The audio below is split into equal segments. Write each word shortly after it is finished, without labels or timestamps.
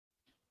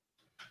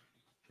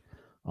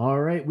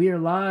All right, we are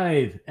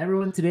live.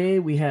 Everyone, today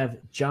we have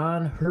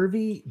John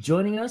Hervey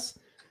joining us,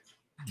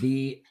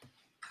 the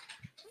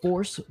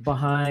force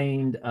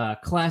behind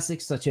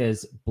classics such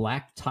as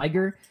Black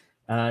Tiger.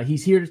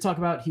 He's here to talk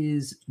about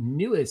his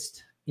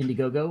newest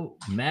Indiegogo,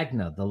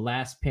 Magna, The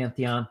Last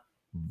Pantheon,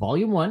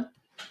 Volume 1.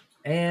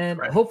 And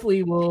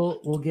hopefully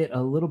we'll get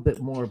a little bit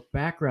more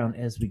background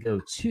as we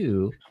go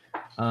too.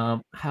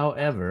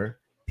 However,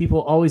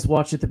 people always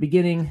watch at the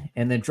beginning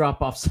and then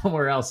drop off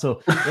somewhere else.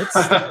 So let's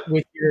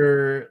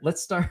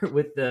start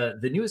with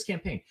the newest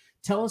campaign.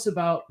 Tell us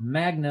about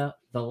Magna,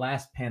 The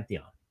Last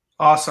Pantheon.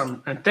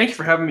 Awesome. And thank you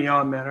for having me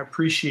on, man. I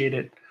appreciate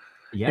it.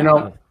 Yeah. You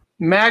know,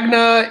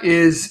 Magna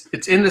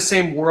it's in the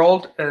same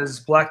world as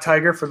Black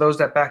Tiger for those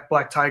that back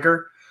Black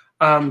Tiger,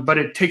 but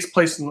it takes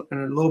place in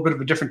a little bit of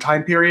a different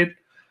time period.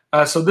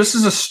 So this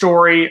is a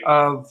story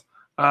of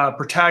a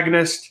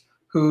protagonist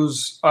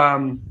who's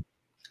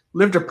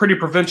lived a pretty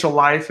provincial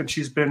life, and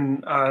she's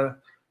been,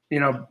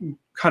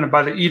 kind of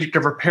by the edict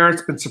of her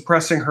parents, been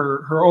suppressing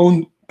her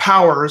own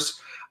powers.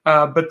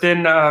 But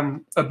then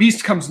a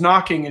beast comes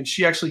knocking, and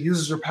she actually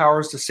uses her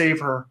powers to save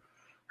her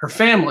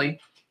family.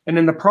 And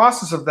in the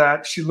process of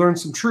that, she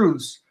learns some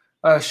truths.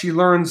 She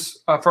learns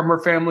from her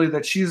family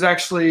that she's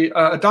actually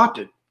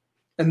adopted,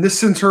 and this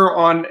sends her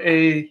on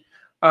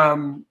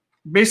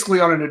basically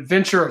on an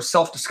adventure of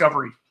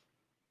self-discovery.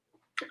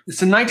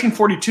 It's in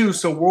 1942,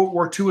 so World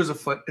War II is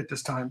afoot at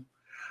this time.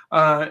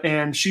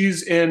 And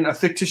she's in a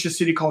fictitious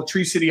city called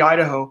Tree City,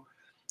 Idaho.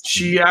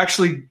 She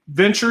actually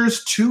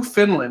ventures to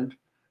Finland,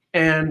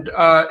 and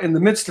in the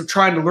midst of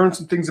trying to learn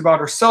some things about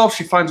herself,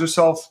 she finds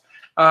herself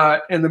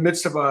in the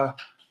midst of a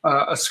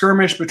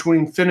skirmish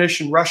between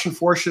Finnish and Russian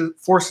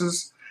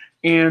forces,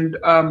 and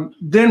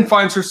then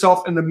finds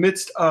herself in the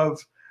midst of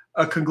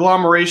a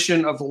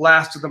conglomeration of the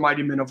last of the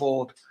mighty men of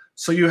old.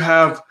 So you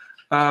have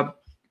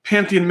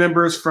Pantheon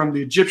members from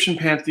the Egyptian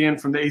Pantheon,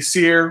 from the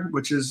Aesir,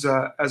 which is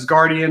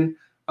Asgardian,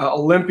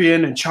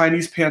 Olympian, and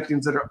Chinese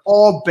pantheons that are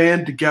all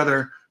band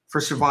together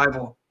for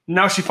survival.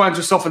 Now she finds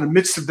herself in the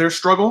midst of their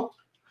struggle.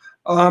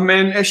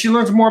 And as she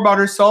learns more about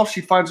herself,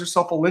 she finds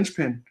herself a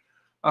linchpin,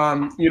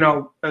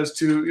 as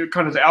to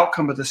kind of the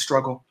outcome of this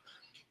struggle.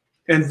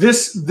 And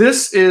this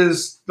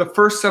is the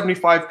first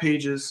 75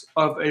 pages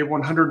of a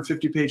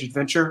 150-page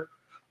adventure.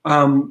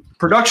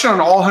 Production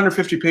on all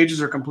 150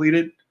 pages are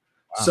completed.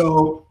 Wow.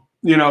 So,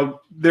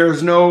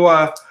 there's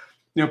no,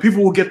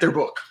 people will get their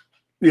book,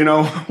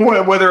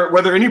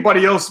 whether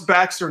anybody else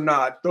backs or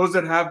not. Those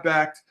that have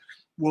backed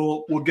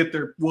will get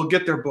their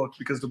book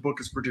because the book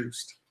is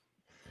produced.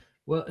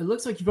 Well, it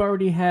looks like you've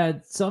already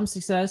had some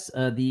success.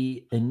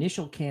 The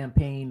initial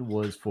campaign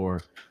was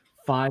for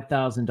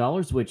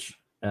 $5,000, which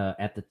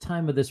at the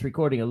time of this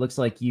recording, it looks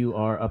like you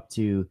are up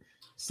to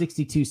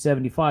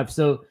 $6,275.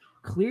 So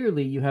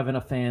clearly you have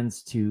enough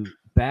fans to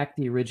back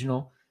the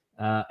original,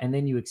 and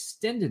then you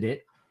extended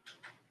it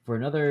for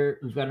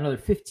we've got another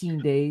 15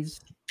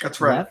 days.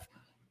 That's right. Left.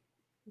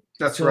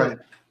 That's right.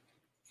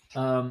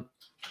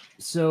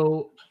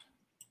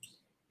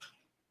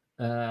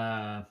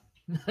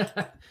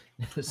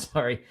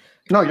 Sorry.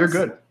 No, you're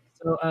good.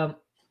 So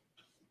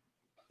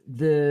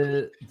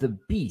the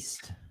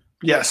beast.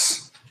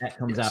 Yes. That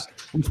comes out.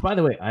 Which, by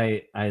the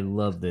way, I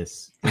love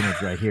this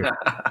image right here.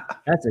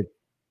 That's a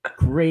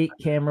great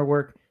camera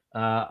work.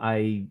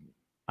 I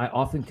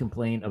often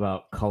complain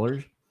about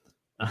colors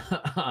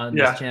on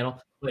this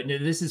channel, but no,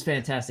 this is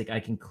fantastic. I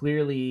can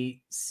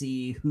clearly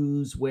see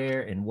who's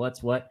where and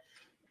what's what.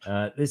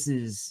 This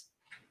is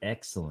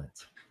excellent.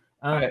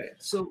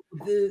 So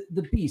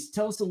the beast,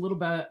 tell us a little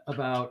bit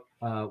about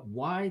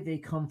why they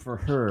come for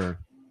her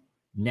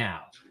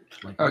now.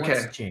 Like,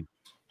 what's changed?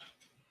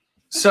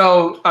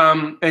 So,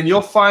 and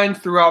you'll find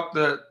throughout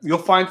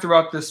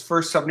this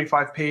first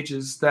 75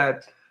 pages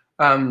that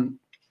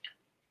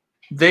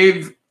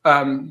they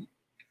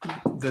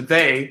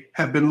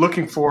have been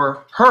looking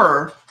for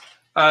her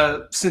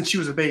since she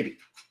was a baby.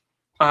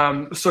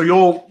 So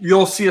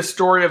you'll see a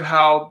story of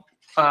how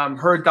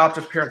her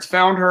adoptive parents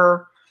found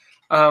her,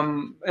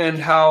 and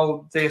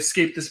how they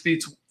escaped this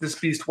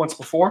beast once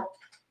before.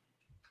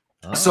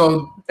 Oh.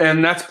 So,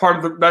 and that's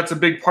a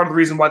big part of the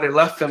reason why they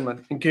left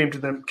Finland and came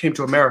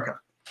to America,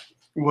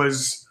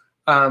 was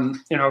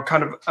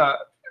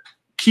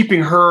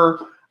keeping her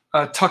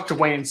tucked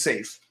away and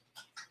safe.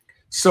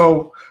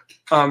 So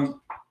a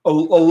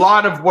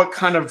lot of what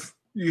kind of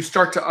you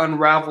start to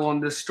unravel in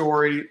this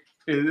story,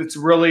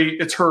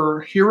 it's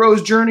her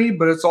hero's journey,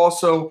 but it's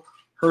also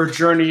her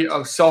journey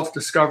of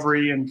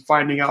self-discovery and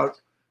finding out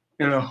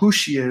who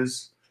she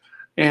is,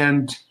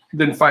 and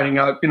then finding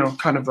out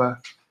kind of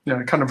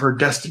her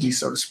destiny,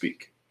 so to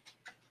speak.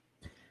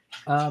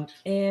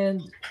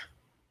 And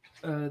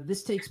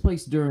this takes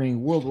place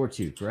during World War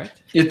II,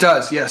 correct? It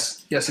does.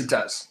 Yes, it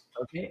does.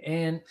 Okay.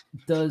 And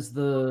does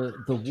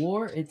the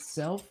war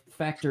itself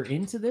factor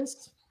into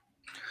this?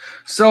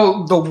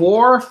 So the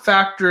war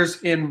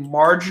factors in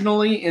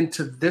marginally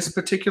into this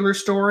particular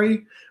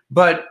story,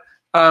 but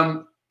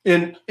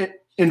in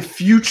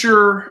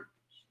future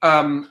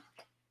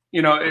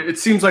you know, it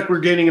seems like we're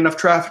gaining enough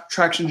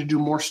traction to do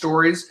more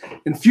stories.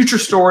 In future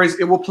stories,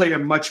 it will play a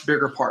much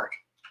bigger part.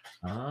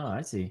 Ah,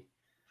 I see.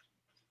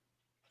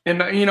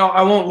 And, you know,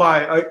 I won't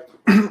lie.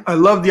 I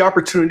love the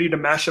opportunity to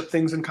mash up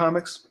things in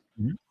comics.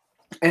 Mm-hmm.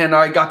 And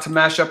I got to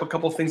mash up a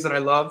couple of things that I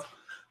love.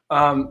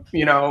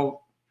 You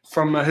know,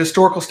 from a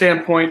historical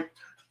standpoint,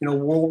 you know,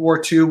 World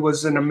War II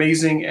was an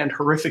amazing and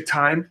horrific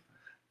time.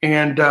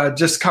 And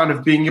just kind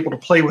of being able to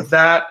play with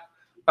that,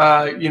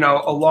 you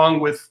know, along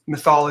with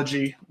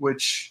mythology,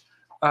 which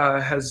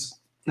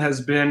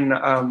has been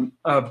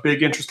a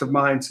big interest of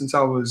mine since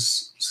I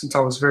was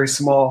very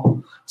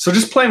small. So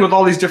just playing with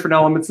all these different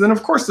elements, and then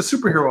of course the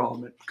superhero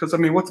element, because I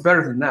mean, what's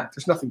better than that?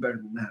 There's nothing better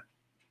than that.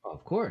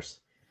 Of course.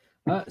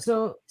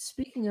 So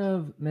speaking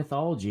of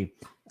mythology,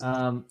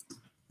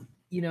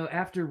 you know,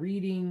 after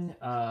reading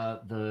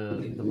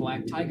the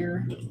Black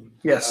Tiger,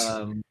 yes,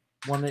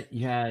 one that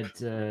you had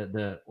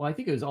well, I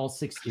think it was all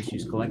 6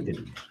 issues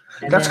collected.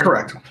 And that's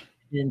correct.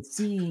 And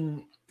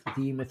seeing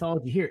the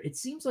mythology here, it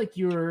seems like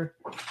you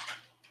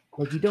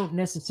don't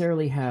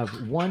necessarily have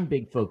one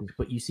big focus,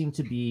 but you seem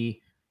to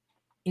be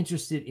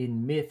interested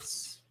in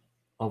myths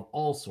of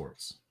all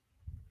sorts.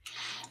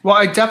 Well,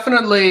 I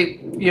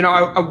definitely, you know,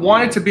 I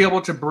wanted to be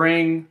able to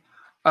bring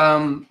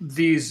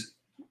these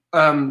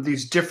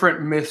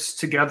different myths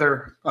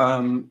together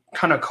kind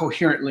of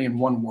coherently in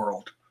one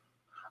world.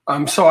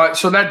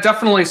 So that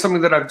definitely is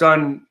something that I've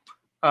done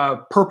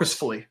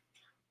purposefully.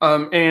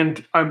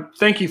 And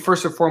thank you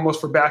first and foremost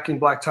for backing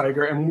Black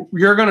Tiger. And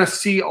you're going to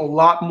see a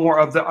lot more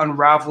of the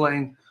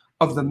unraveling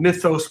of the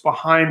mythos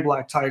behind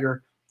Black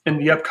Tiger in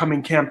the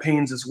upcoming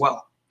campaigns as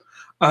well.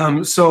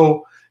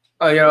 So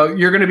you know,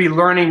 you're going to be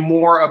learning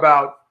more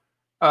about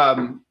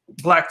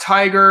Black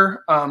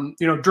Tiger.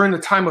 You know, during the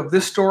time of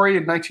this story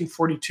in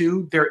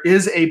 1942, there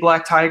is a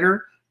Black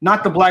Tiger,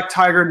 not the Black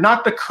Tiger,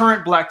 not the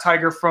current Black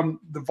Tiger from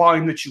the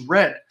volume that you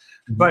read,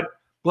 but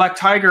Black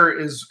Tiger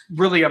is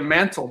really a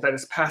mantle that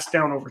is passed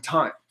down over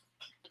time.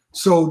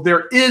 So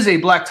there is a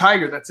Black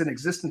Tiger that's in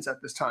existence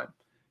at this time.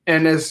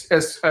 And as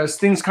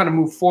things kind of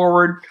move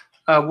forward,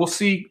 we'll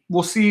see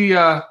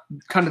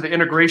kind of the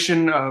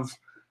integration of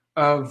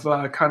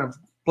kind of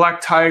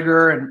Black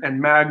Tiger and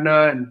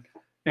Magna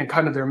and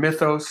kind of their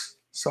mythos.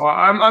 So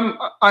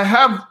I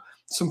have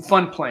some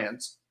fun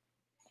plans.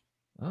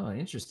 Oh,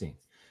 interesting.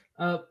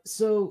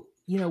 So,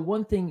 you know,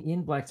 one thing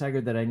in Black Tiger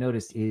that I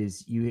noticed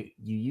is you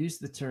use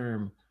the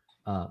term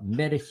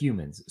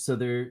metahumans. So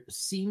there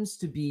seems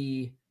to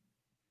be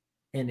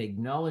an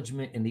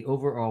acknowledgement in the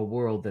overall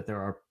world that there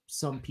are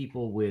some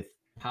people with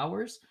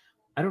powers.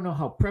 I don't know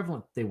how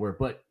prevalent they were,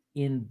 but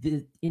in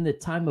the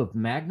time of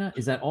Magna,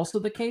 is that also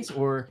the case,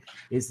 or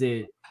is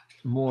it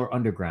more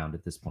underground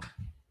at this point?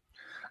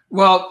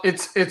 Well,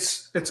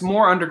 it's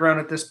more underground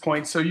at this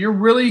point. So you're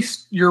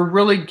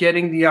really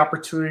getting the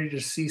opportunity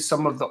to see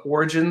some of the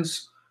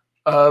origins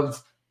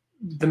of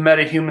the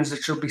metahumans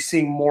that you'll be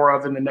seeing more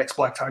of in the next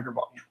Black Tiger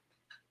volume.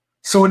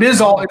 So it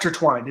is all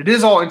intertwined. It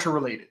is all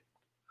interrelated.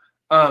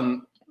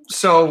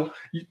 So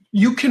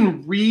you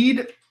can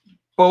read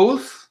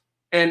both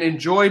and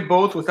enjoy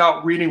both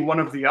without reading one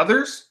of the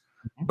others,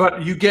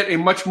 but you get a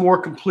much more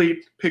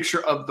complete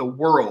picture of the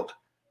world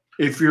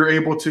if you're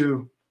able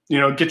to, you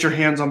know, get your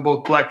hands on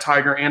both Black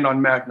Tiger and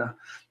on Magna.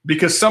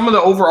 Because some of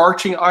the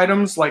overarching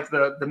items, like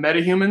the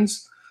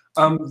metahumans,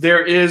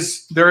 there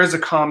is a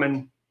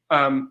common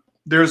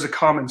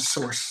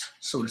source,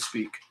 so to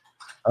speak,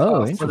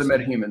 for the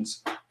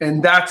metahumans,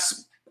 and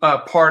that's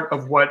part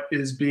of what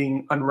is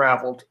being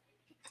unraveled.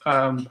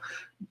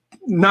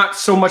 Not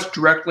so much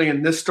directly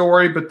in this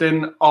story, but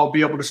then I'll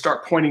be able to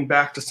start pointing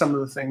back to some of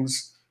the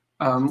things,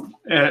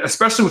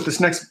 especially with this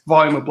next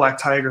volume of Black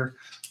Tiger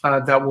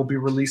that we'll be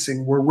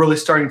releasing. We're really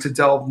starting to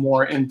delve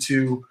more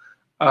into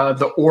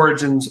the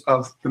origins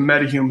of the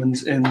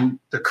metahumans in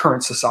the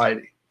current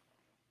society.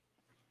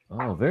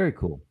 Oh, very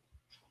cool.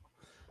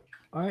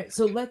 All right,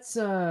 so let's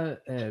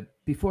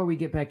before we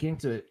get back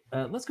into it,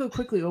 let's go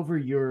quickly over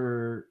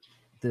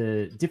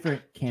the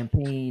different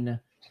campaign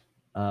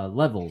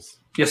levels.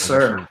 Yes,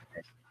 sir.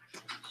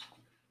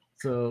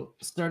 So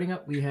starting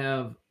up, we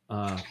have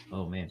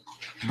oh man,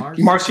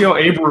 Marcio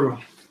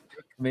Abreu.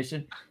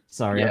 Commission.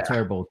 Sorry, I'm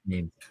terrible with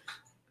names.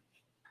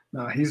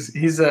 No, he's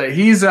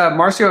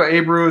Marcio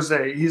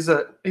Abreu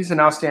he's an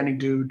outstanding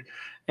dude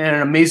and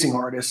an amazing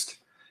artist.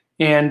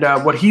 And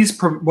what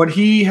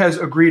he has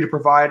agreed to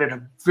provide at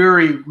a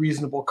very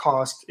reasonable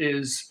cost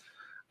is,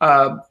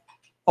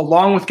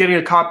 along with getting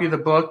a copy of the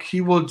book,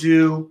 he will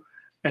do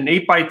an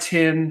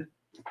 8x10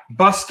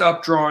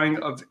 bust-up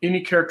drawing of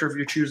any character of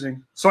your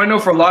choosing. So I know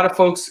for a lot of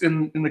folks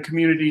in the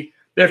community,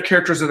 they have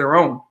characters of their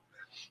own.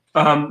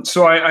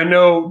 So I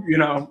know, you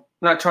know, I'm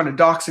not trying to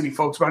dox any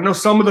folks, but I know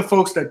some of the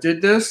folks that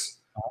did this,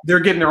 they're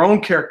getting their own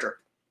character.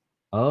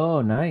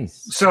 Oh,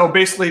 nice. So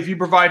basically, if you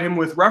provide him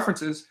with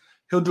references,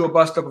 he'll do a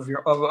bust-up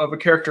of a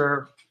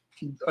character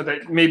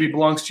that maybe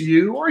belongs to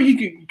you, or he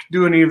can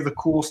do any of the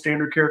cool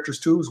standard characters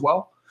too as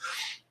well.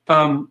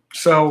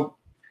 So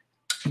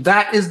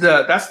that's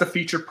the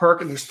featured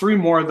perk, and there's 3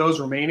 more of those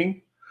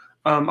remaining.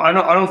 I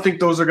don't think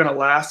those are going to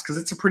last because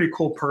it's a pretty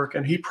cool perk,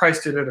 and he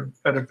priced it at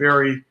a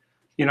very,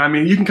 I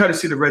mean, you can kind of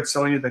see the red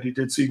selling it that he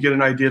did, so you get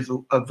an idea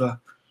of the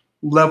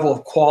level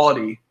of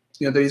quality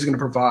that he's going to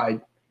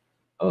provide.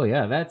 Oh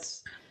yeah,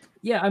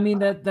 I mean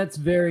that's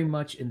very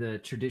much in the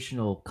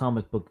traditional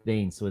comic book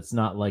vein, so it's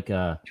not like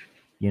a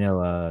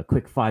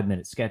quick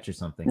 5-minute sketch or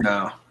something.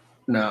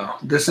 No,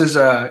 this is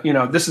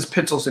this is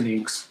pencils and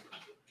inks,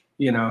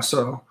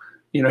 so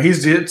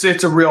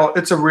it's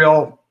a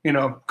real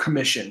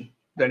commission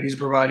that he's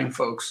providing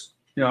folks,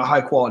 a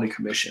high quality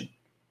commission.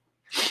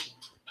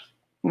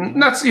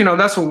 And that's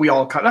what we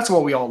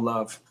all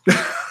love.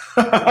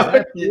 One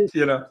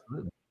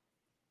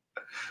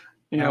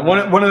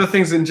of the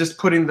things in just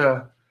putting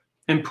the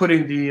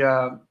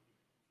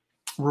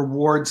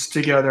rewards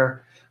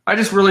together, I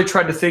just really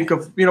tried to think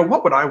of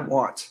what would I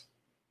want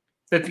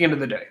at the end of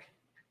the day.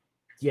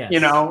 Yes.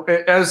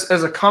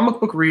 As a comic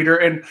book reader,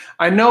 and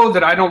I know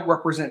that I don't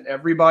represent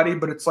everybody,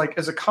 but it's like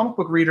as a comic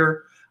book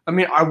reader, I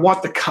mean, I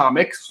want the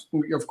comics,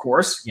 of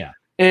course. Yeah.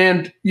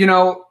 And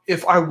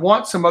if I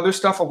want some other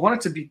stuff, I want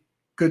it to be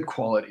good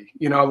quality.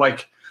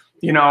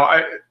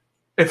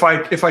 If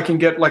I can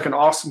get like an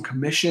awesome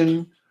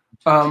commission,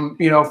 from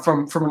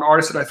an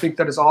artist that I think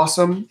that is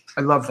awesome,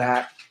 I love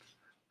that.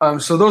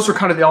 So those are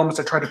kind of the elements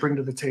I try to bring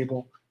to the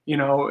table.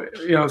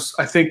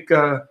 I think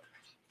the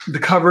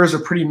covers are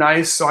pretty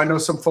nice. So I know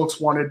some folks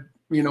wanted,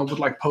 with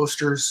like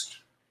posters,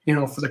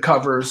 for the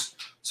covers.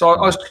 So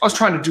I was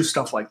trying to do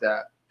stuff like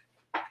that.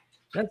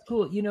 That's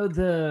cool.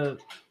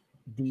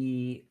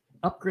 The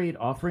upgrade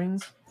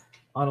offerings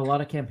on a lot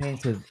of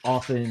campaigns have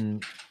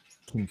often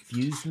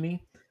confused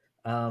me.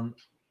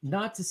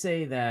 Not to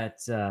say that,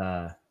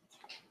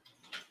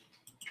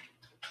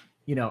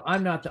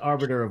 I'm not the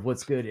arbiter of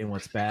what's good and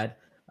what's bad.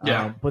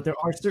 Yeah. But there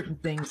are certain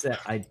things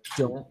that I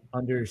don't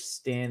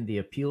understand the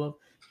appeal of,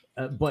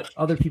 but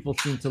other people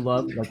seem to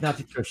love, like not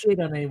to throw shade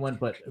on anyone,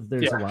 but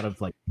there's a lot of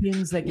like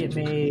pins that get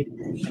made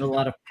and a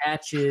lot of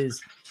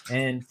patches.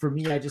 And for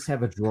me, I just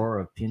have a drawer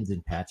of pins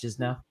and patches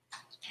now.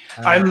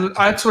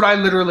 That's what I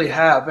literally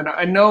have. And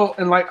I know,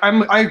 and like,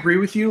 I agree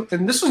with you.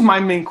 And this was my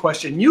main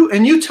question.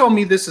 You tell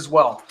me this as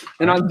well.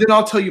 And then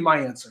I'll tell you my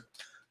answer.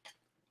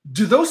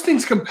 Do those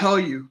things compel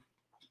you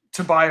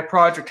to buy a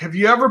project? Have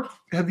you ever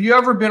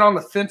been on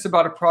the fence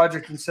about a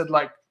project and said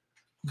like,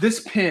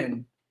 this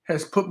pin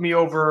has put me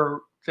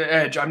over the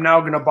edge. I'm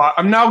now going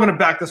to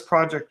back this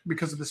project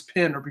because of this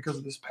pin or because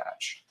of this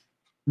patch?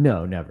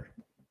 No, never.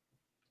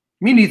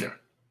 Me neither.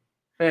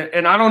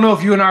 And I don't know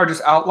if you and I are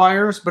just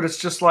outliers, but it's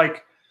just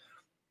like,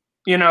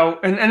 and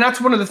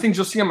that's one of the things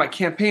you'll see on my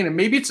campaign. And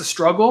maybe it's a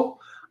struggle.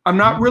 I'm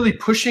not really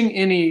pushing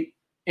any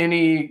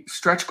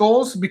stretch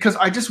goals because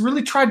I just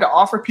really tried to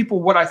offer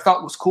people what I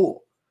thought was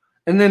cool.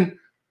 And then,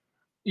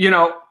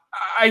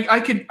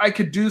 I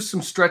could do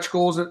some stretch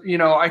goals.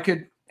 I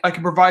could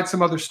provide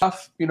some other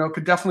stuff.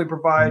 Could definitely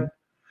provide,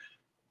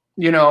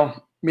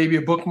 maybe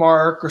a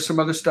bookmark or some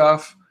other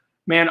stuff.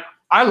 Man,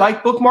 I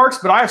like bookmarks,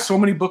 but I have so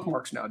many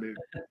bookmarks now, dude.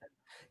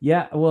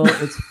 Yeah, well,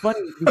 it's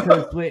funny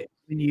because when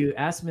you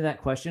asked me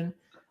that question,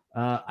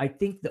 I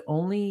think the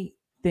only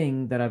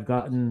thing that I've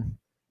gotten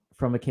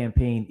from a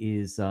campaign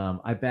is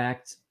I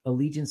backed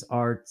Allegiance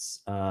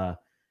Arts,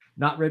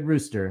 not Red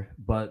Rooster,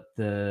 but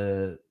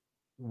the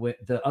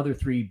other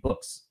 3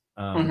 books.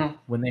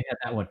 When they had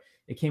that one,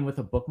 it came with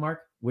a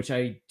bookmark, which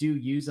I do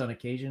use on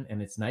occasion,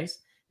 and it's nice.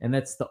 And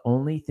that's the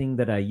only thing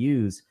that I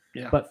use.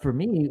 Yeah. But for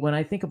me, when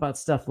I think about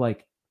stuff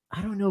like,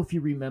 I don't know if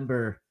you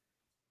remember,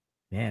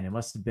 man, it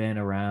must have been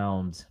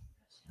around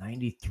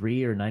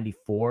 93 or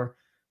 94.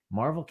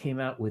 Marvel came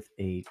out with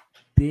a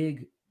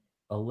big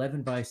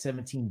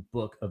 11x17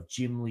 book of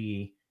Jim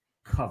Lee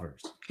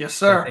covers. Yes,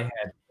 sir. They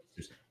had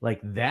like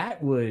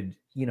that would,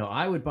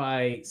 I would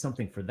buy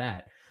something for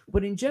that.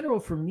 But in general,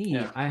 for me,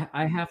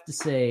 I have to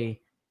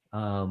say,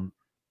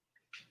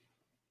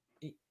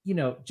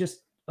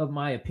 just of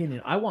my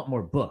opinion, I want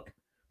more book,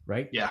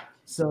 right? Yeah.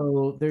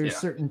 So there's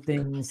certain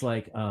things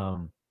like,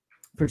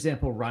 for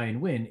example,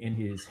 Ryan Wynn in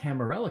his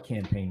Hammerella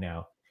campaign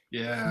now.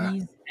 Yeah.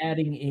 He's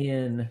adding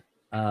in,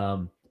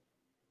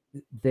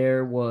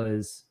 there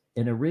was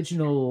an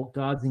original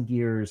Gods and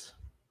Gears,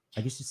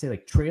 I guess you'd say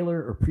like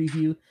trailer or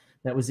preview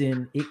that was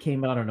in, it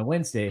came out on a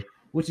Wednesday,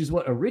 which is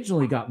what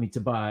originally got me to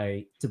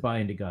buy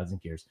into Gods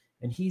and Gears.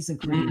 And he's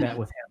including that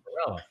with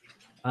Hammerella.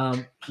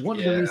 One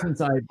of the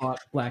reasons I bought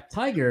Black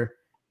Tiger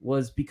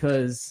was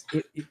because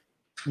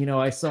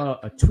I saw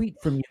a tweet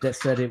from you that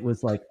said it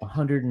was like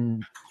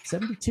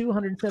 172,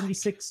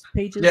 176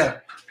 pages. Yeah.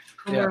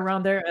 Somewhere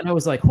around there. And I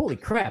was like, holy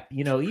crap,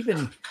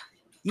 even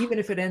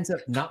if it ends up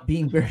not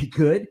being very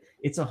good,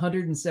 it's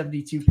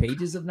 172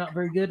 pages of not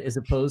very good as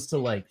opposed to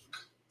like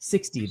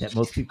 60 that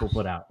most people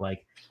put out.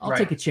 Like, I'll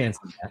take a chance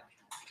on that.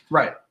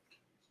 Right.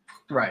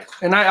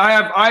 And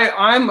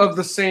I'm of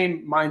the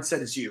same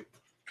mindset as you.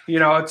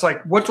 It's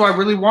like, what do I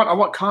really want? I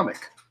want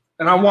comic,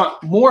 and I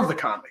want more of the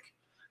comic,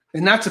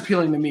 and that's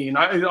appealing to me. And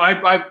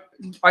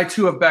I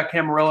too have backed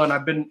Hammerella, and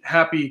I've been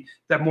happy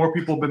that more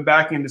people have been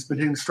backing and it's been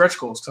hitting stretch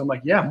goals. So I'm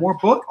like, yeah, more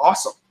book,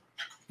 awesome.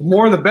 The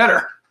more the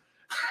better.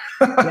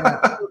 For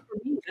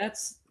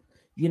that's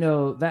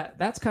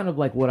that's kind of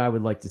like what I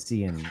would like to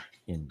see in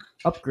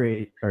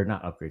upgrade or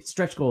not upgrade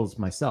stretch goals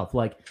myself.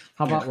 Like,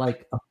 how about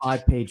like a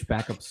 5-page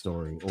backup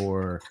story,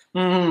 or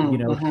Mm-hmm, you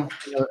know,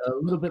 mm-hmm. a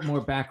little bit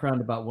more background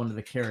about one of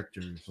the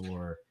characters,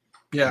 or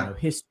Yeah,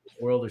 history of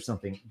the world or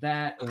something.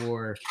 That,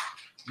 or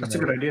that's a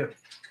good idea.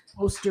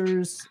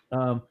 posters.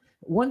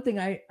 One thing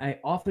I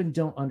often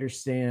don't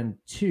understand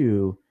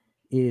too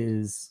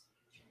is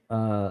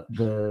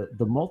the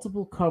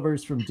multiple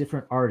covers from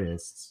different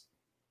artists,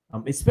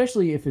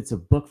 especially if it's a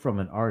book from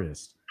an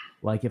artist.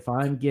 Like if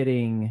I'm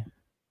getting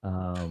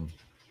a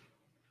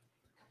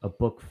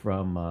book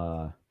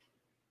from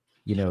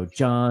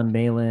John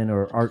Malin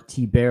or Art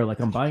T. Bear, like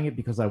I'm buying it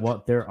because I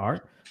want their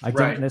art. I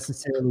don't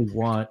necessarily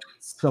want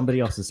somebody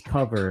else's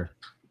cover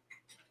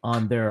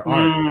on their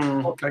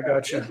art. I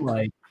gotcha.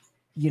 Like,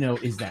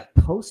 is that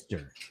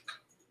poster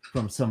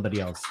from somebody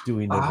else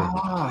doing their video?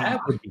 That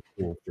would be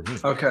cool for me.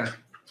 Okay,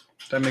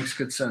 that makes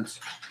good sense.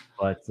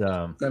 But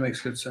that makes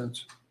good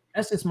sense.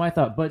 That's just my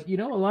thought. But a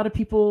lot of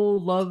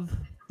people love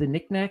the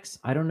knickknacks.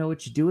 I don't know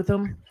what you do with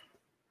them.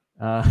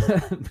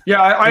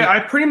 Yeah, I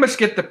pretty much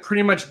get the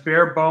pretty much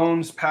bare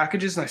bones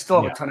packages, and I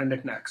still have a ton of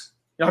knickknacks.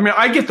 I mean,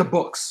 I get the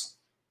books,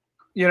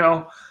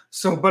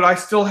 so, but I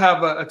still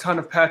have a ton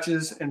of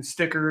patches and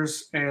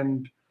stickers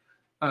and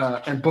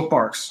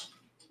bookmarks.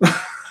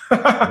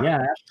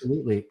 Yeah,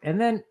 absolutely. And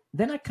then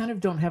I kind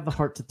of don't have the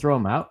heart to throw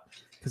them out,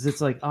 because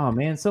it's like, oh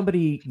man,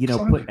 somebody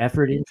put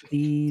effort into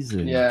these,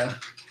 and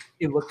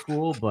it looked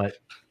cool, but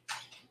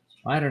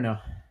I don't know.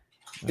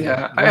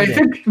 Yeah, I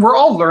think we're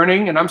all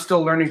learning, and I'm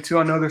still learning too.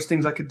 I know there's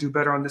things I could do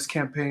better on this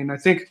campaign. I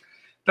think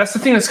that's the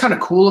thing that's kind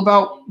of cool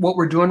about what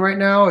we're doing right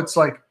now. It's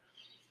like,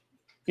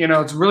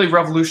 it's really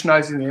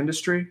revolutionizing the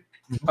industry.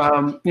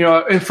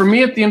 And for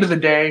me, at the end of the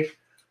day,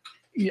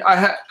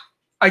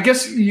 I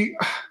guess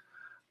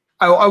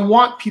I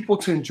want people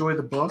to enjoy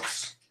the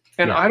books,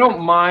 and I don't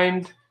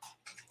mind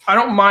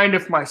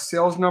if my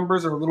sales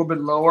numbers are a little bit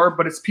lower,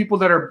 but it's people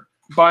that are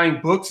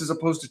buying books as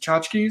opposed to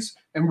tchotchkes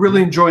and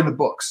really enjoying the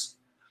books.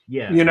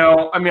 Yeah.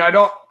 I mean, I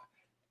don't,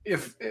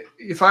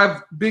 if I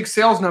have big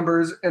sales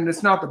numbers and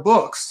it's not the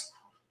books,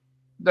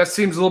 that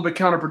seems a little bit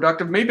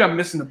counterproductive. Maybe I'm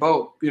missing the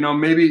boat,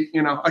 maybe,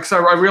 because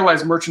I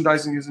realize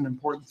merchandising is an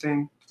important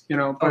thing,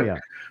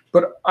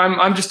 but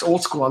I'm just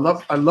old school.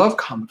 I love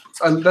comic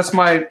books. That's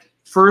my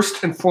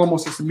first and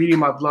foremost, it's the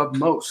medium I've loved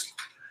most.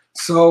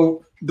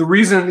 So the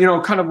reason,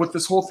 kind of with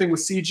this whole thing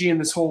with CG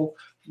and this whole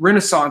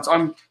renaissance,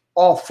 I'm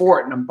all for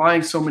it. And I'm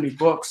buying so many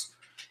books.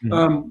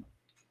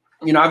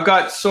 I've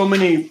got so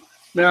many.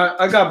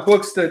 I got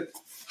books that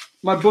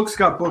my books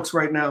got books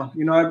right now.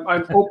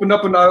 I opened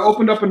up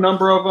a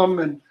number of them,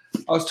 and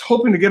I was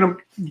hoping to get them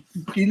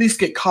at least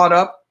get caught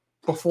up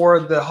before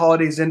the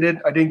holidays ended.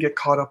 I didn't get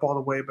caught up all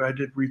the way, but I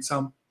did read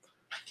some.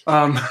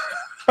 But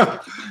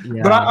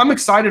I'm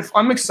excited.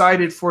 I'm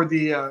excited for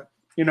the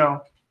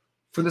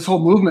for this whole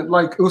movement.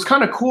 Like, it was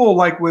kind of cool.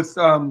 Like with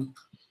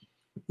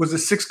was it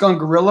Six Gun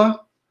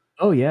Gorilla?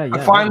 Oh yeah.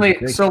 I finally,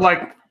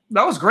 that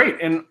was great.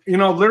 And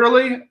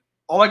literally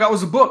all I got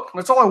was a book.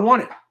 That's all I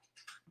wanted.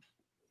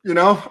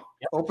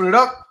 Open it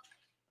up,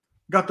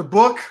 got the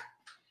book,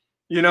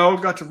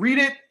 got to read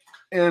it,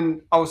 and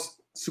I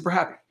was super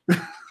happy.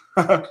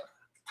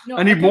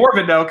 I need more of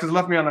it now because it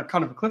left me on a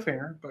kind of a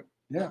cliffhanger. But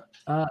yeah.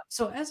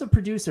 So as a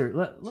producer,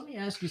 let me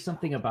ask you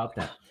something about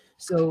that.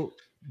 So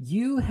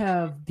you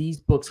have these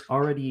books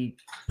already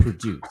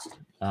produced,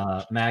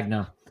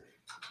 Magna.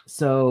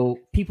 So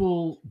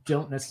people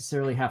don't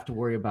necessarily have to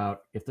worry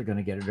about if they're going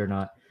to get it or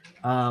not.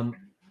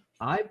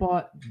 I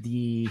bought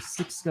the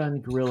Six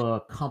Gun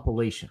Gorilla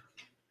compilation.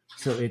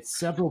 So it's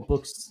several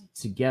books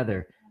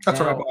together. That's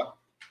what I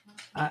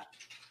bought.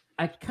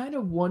 I kind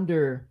of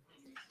wonder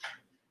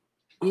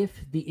if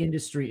the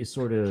industry is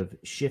sort of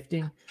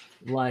shifting.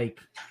 Like,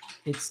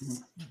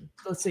 it's,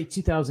 let's say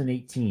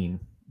 2018,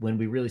 when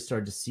we really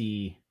started to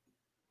see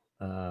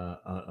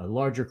a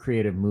larger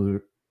creative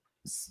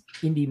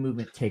indie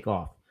movement take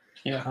off.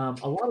 Yeah.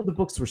 A lot of the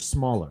books were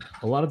smaller.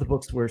 A lot of the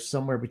books were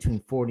somewhere between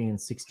 40 and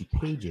 60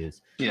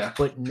 pages. Yeah.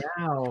 But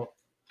now,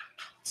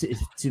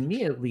 to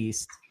me at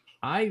least,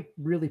 I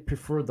really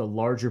prefer the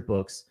larger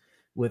books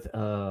with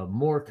a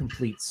more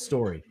complete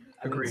story.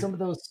 I mean, some of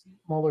those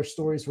smaller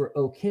stories were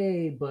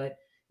okay, but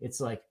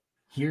it's like,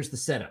 here's the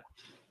setup,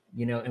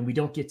 and we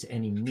don't get to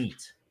any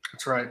meat.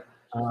 That's right.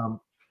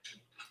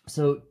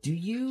 So do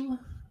you,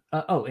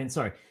 and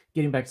sorry,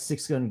 getting back to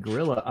Six Gun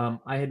Gorilla,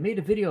 I had made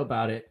a video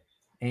about it,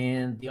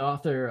 and the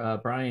author,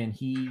 Brian,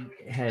 he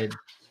had,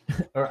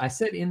 or I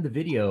said in the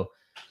video,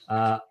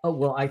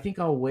 I think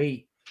I'll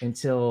wait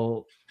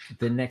until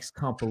the next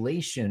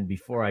compilation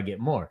before I get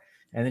more.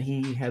 And then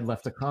he had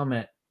left a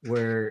comment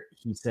where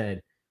he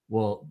said,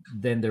 well,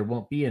 then there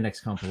won't be a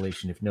next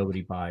compilation if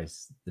nobody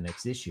buys the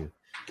next issue.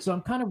 So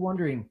I'm kind of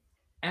wondering,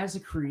 as a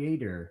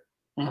creator,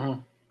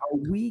 are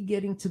we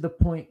getting to the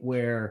point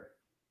where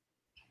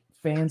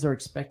fans are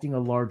expecting a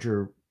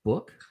larger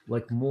book,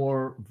 like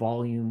more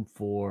volume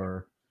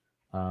for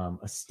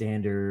a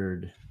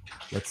standard,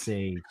 let's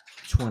say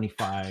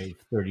 $25,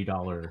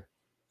 $30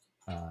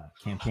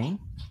 campaign?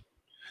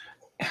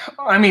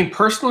 I mean,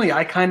 personally,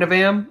 I kind of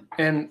am,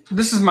 and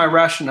this is my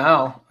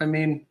rationale. I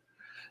mean,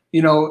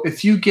 you know,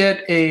 if you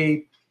get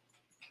a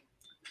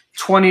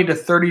 20 to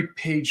 30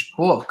 page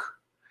book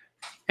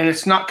and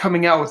it's not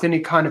coming out with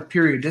any kind of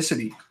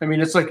periodicity, I mean,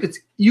 it's like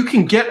you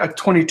can get a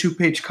 22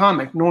 page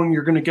comic knowing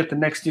you're going to get the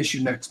next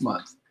issue next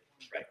month.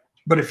 Right.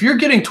 But if you're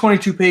getting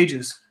 22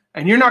 pages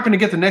and you're not going to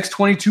get the next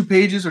 22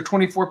 pages or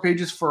 24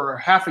 pages for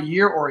half a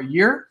year or a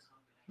year,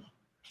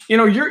 you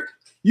know,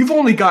 you've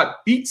only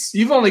got beats.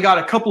 You've only got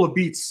a couple of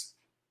beats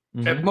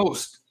at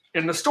most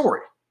in the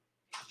story,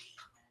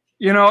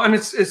 you know, and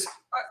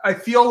I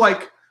feel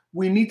like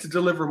we need to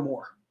deliver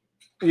more,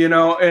 you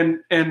know,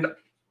 and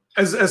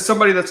as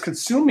somebody that's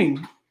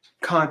consuming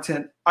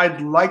content,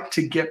 I'd like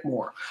to get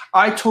more.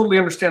 I totally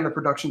understand the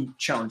production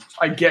challenges.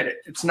 I get it.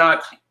 It's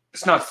not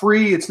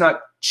free. It's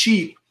not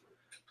cheap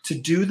to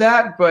do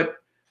that, but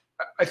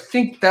I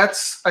think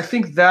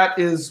that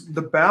is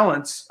the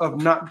balance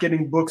of not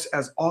getting books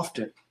as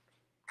often,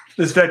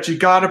 is that you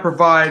got to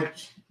provide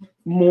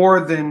more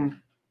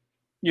than,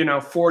 you know,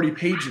 40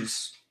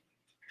 pages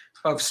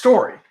of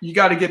story. You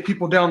got to get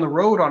people down the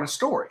road on a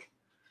story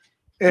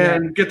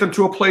and get them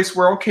to a place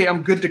where, okay,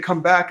 I'm good to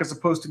come back, as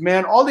opposed to,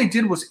 man, all they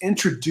did was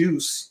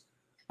introduce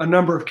a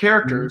number of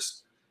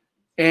characters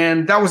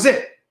and that was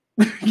it.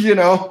 You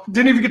know,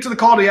 didn't even get to the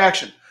call to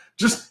action.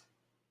 Just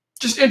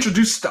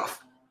introduce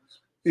stuff,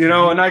 you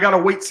know, and I got to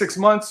wait 6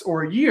 months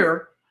or a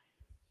year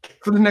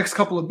for the next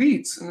couple of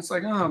beats. And it's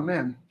like, oh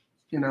man,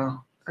 you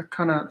know,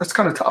 that's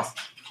kind of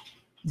tough.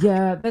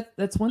 Yeah,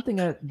 that's one thing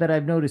that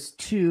I've noticed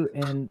too,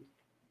 and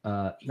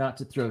not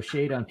to throw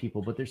shade on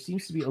people, but there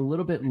seems to be a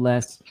little bit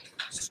less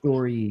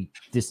story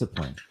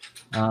discipline.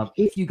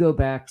 If you go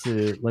back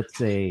to, let's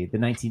say, the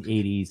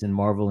 1980s and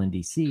Marvel and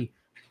DC,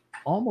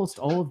 almost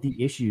all of the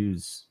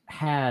issues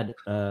had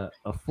a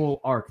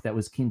full arc that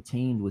was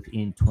contained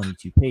within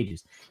 22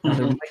 pages. Now,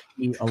 there might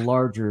be a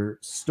larger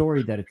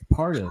story that it's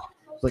part of,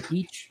 but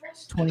each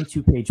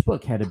 22-page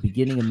book had a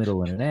beginning, a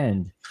middle, and an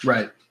end.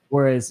 Right.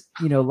 Whereas,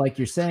 you know, like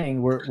you're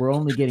saying, we're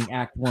only getting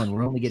Act 1.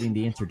 We're only getting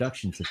the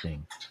introduction to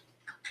things.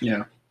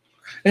 Yeah,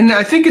 and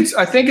I think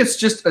it's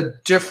just a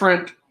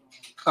different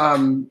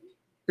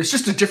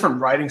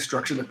writing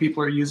structure that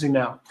people are using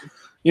now.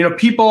 You know,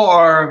 people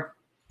are,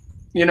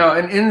 you know,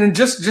 and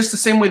just the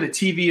same way that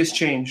TV has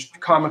changed,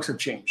 comics have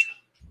changed.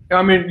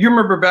 I mean, you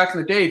remember back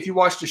in the day, if you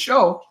watched a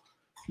show,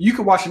 you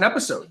could watch an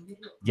episode,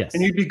 yes,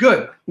 and you'd be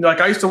good. Like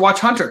I used to watch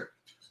Hunter.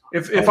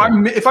 If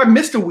I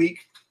missed a week,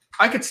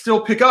 I could still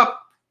pick up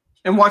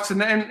and watch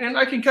and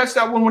I can catch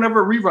that one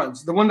whenever it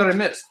reruns, the one that I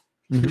missed,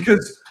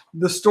 because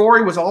the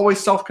story was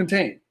always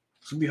self-contained.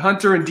 It's gonna be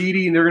Hunter and Dee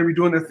Dee, and they're gonna be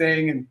doing their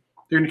thing, and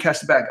they're gonna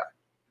catch the bad guy.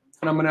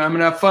 And I'm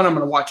gonna have fun. I'm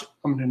gonna watch it.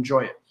 I'm gonna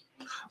enjoy it.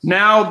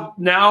 Now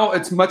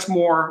it's much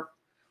more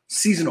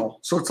seasonal.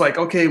 So it's like,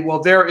 okay,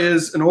 well, there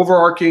is an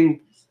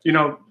overarching, you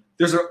know,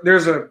 there's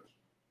a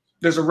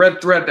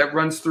red thread that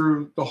runs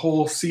through the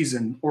whole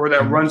season, or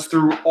that runs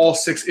through all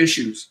 6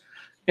 issues,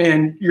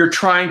 and you're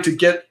trying to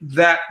get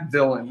that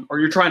villain,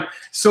 or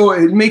so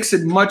it makes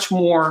it much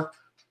more.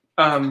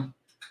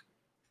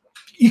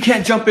 You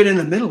can't jump in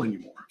the middle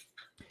anymore,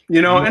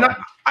 you know? And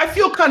I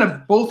feel kind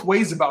of both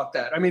ways about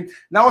that. I mean,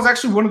 that was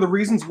actually one of the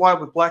reasons why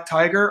with Black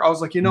Tiger, I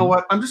was like, you know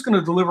what? I'm just going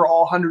to deliver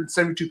all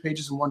 172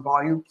 pages in one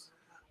volume,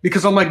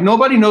 because I'm like,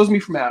 nobody knows me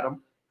from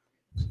Adam.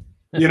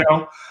 You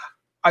know,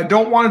 I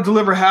don't want to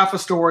deliver half a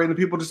story and the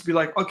people just be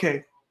like,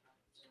 okay,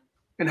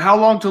 and how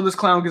long till this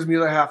clown gives me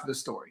the other half of this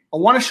story? I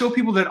want to show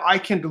people that I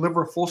can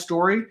deliver a full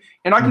story,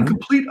 and I can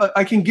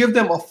I can give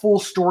them a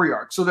full story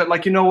arc, so that,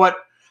 like, you know what?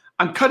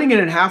 I'm cutting it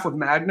in half with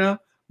Magna,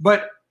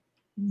 but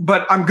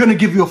I'm going to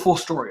give you a full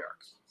story arc.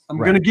 I'm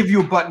going to give you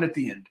a button at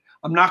the end.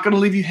 I'm not going to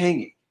leave you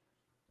hanging.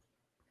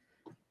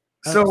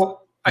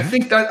 So I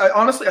think that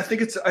honestly, I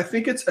think it's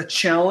a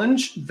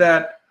challenge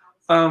that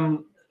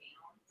kind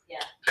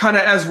of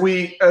as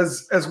we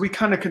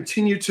kind of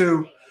continue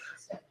to,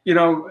 you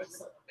know,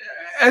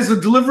 as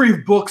the delivery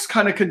of books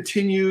kind of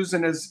continues,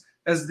 and as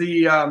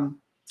the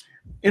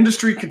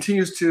industry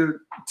continues to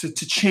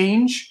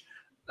change,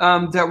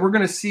 that we're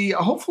going to see,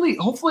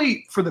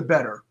 hopefully for the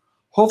better.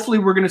 Hopefully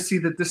we're going to see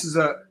that this is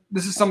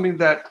something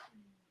that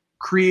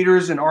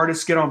creators and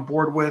artists get on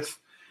board with,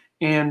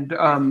 and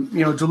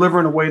you know, deliver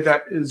in a way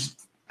that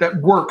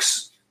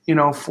works, you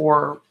know,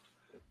 for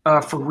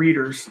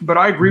readers. But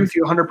I agree with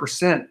you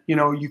 100%. You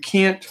know, you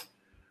can't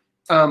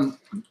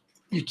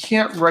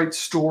write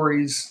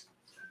stories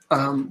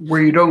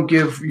where you don't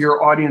give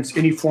your audience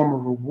any form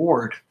of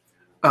reward,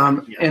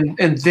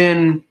 and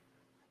then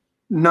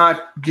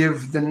not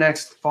give the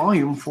next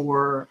volume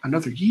for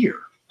another year.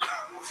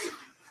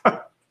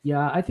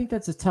 Yeah, I think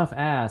that's a tough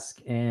ask,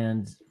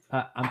 and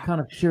I'm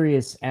kind of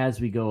curious as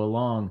we go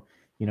along,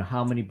 you know,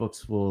 how many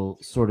books will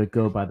sort of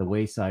go by the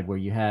wayside, where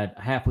you had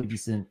a halfway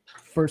decent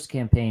first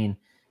campaign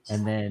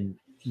and then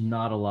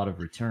not a lot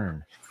of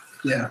return.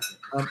 Yeah.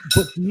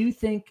 But do you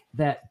think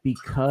that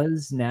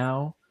because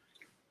now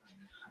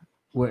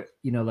we're,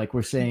 you know, like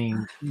we're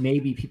saying,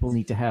 maybe people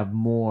need to have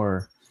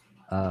more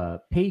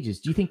pages,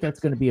 do you think that's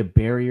going to be a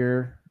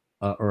barrier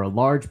or a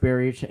large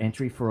barrier to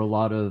entry for a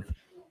lot of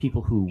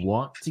people who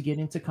want to get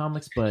into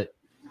comics but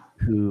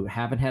who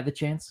haven't had the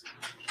chance?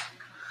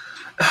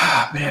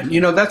 Man,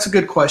 that's a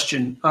good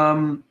question.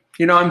 I'm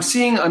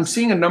seeing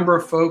a number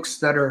of folks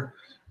that are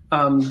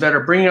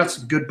bringing out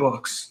some good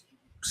books,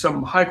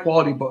 some high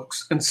quality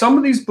books, and some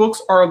of these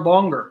books are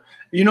longer.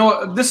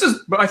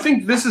 But I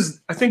think this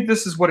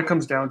is what it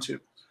comes down to.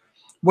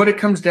 What it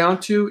comes down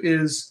to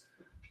is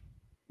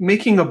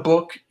making a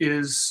book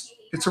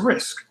it's a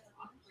risk,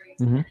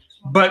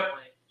 but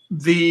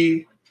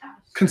the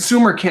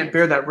consumer can't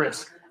bear that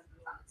risk.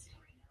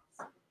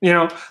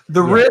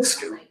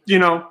 Risk.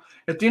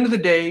 At the end of the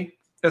day,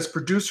 as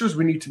producers,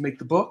 we need to make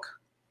the book.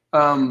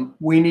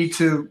 We need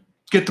to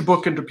get the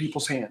book into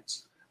people's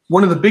hands.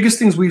 One of the biggest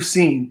things we've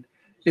seen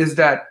is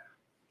that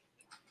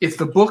if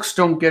the books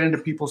don't get into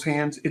people's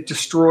hands, it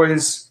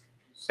destroys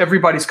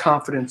everybody's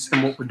confidence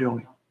in what we're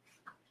doing.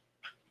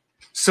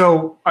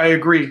 So I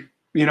agree.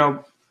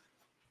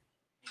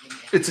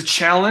 It's a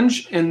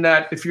challenge in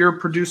that if you're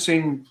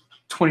producing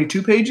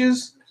 22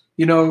 pages,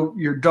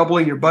 you're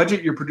doubling your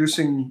budget, you're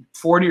producing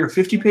 40 or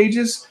 50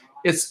 pages.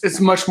 It's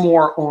much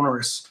more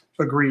onerous.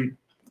 Agreed.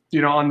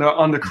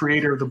 On the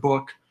creator of the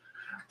book.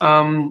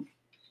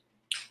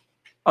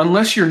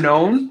 Unless you're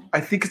known, I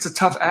think it's a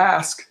tough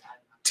ask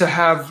to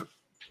have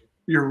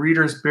your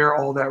readers bear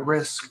all that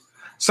risk.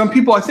 Some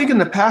people, I think in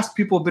the past,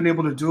 people have been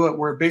able to do it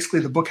where basically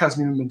the book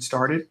hasn't even been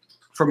started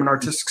from an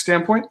artistic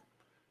standpoint,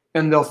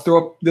 and they'll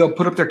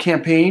put up their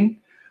campaign,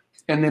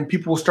 and then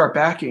people will start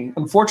backing.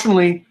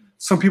 Unfortunately,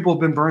 some people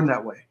have been burned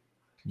that way.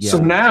 Yeah. So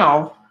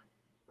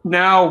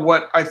now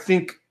what I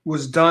think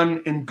was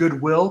done in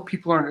goodwill,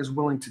 people aren't as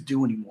willing to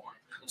do anymore.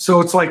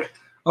 So it's like,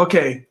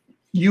 okay,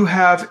 you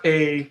have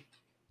a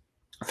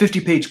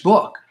 50-page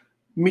book.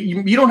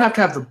 You don't have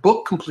to have the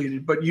book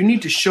completed, but you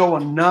need to show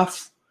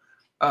enough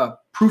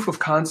proof of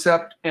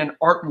concept and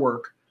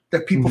artwork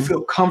that people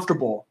feel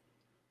comfortable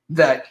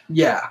that,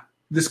 yeah,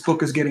 this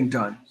book is getting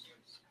done.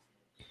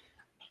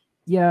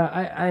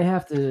 Yeah, I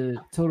have to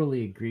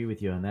totally agree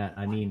with you on that.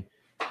 I mean,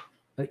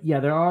 yeah,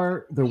 there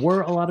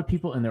were a lot of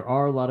people, and there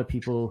are a lot of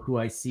people who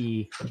I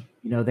see,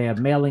 they have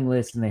mailing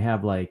lists and they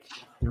have like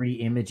 3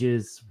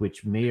 images,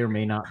 which may or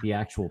may not be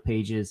actual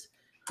pages.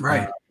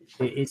 Right.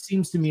 It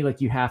seems to me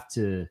like you have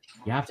to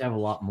have a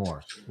lot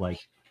more. Like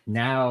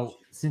now,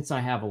 since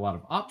I have a lot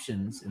of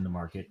options in the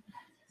market,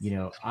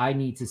 I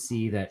need to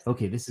see that,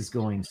 okay, this is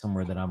going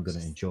somewhere that I'm going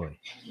to enjoy.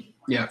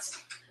 Yeah,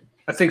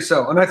 I think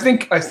so. And I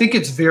think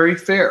it's very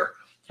fair.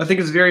 I think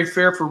it's very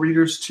fair for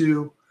readers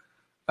to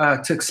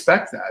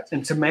expect that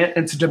and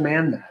to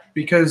demand that,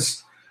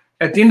 because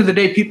at the end of the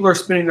day, people are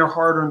spending their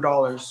hard-earned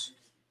dollars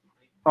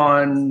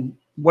on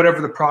whatever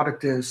the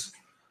product is.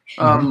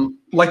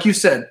 Like you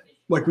said,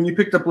 like when you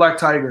picked up Black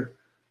Tiger,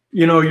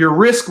 your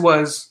risk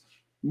was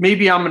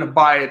maybe I'm going to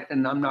buy it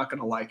and I'm not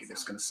going to like it.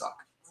 It's going to suck,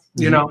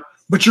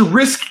 but your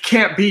risk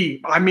can't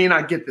be,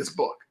 I get this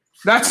book.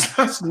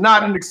 That's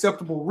not an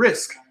acceptable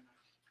risk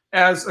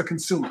as a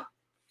consumer.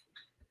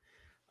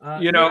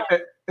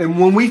 And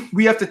when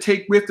we have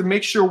to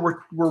make sure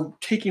we're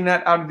taking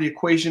that out of the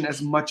equation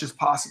as much as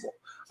possible.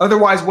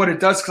 Otherwise, what it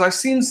does, because I've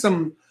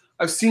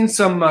seen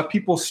some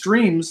people's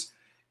streams,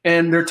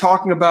 and they're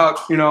talking about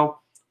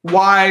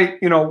why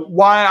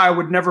I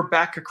would never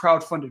back a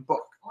crowdfunded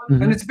book,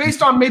 and it's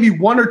based on maybe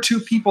 1 or 2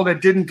 people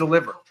that didn't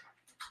deliver.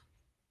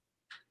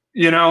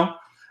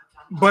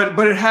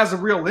 But it has a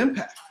real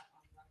impact.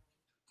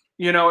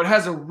 It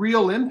has a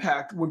real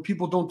impact when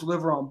people don't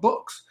deliver on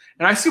books.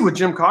 And I see what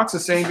Jim Cox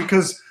is saying,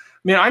 because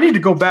I need to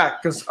go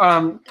back, because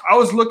I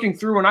was looking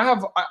through,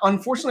 and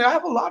unfortunately I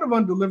have a lot of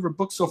undelivered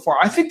books so far.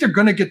 I think they're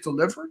going to get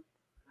delivered.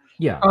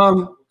 Yeah.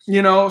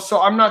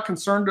 So I'm not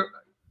concerned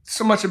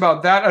so much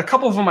about that. A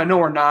couple of them I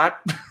know are not.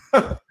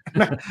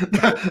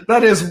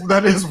 that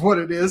is what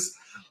it is.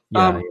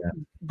 Yeah.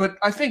 But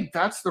I think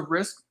that's the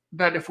risk,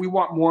 that if we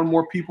want more and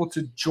more people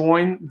to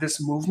join this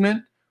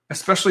movement,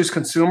 especially as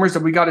consumers,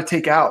 that we got to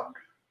take out.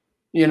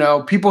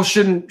 People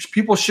shouldn't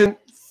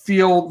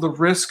feel the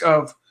risk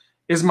of,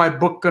 is my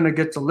book going to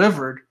get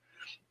delivered?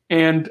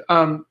 And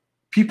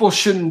people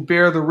shouldn't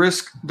bear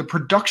the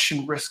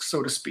production risk,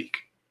 so to speak.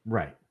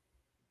 Right.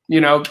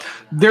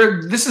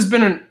 This has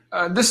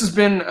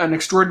been an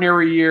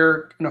extraordinary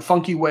year in a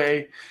funky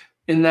way,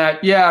 in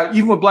that, yeah,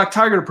 even with Black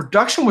Tiger, the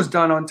production was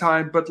done on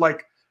time, but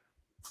like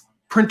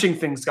printing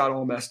things got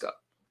all messed up.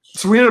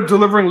 So we ended up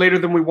delivering later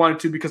than we wanted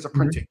to because of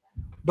printing.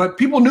 But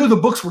people knew the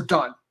books were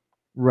done.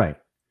 Right.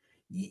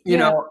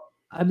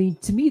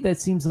 To me,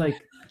 that seems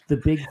like the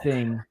big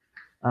thing.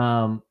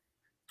 I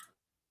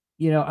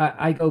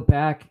go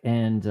back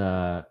and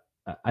I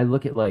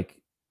look at like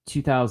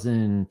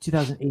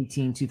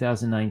 2018,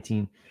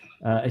 2019,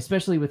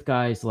 especially with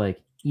guys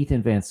like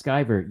Ethan Van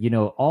Sciver.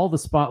 All the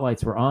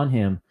spotlights were on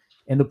him,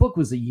 and the book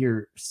was his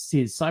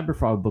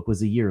Cyberfrog book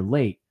was a year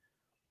late.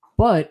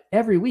 But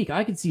every week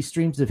I could see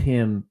streams of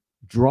him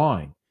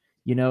drawing.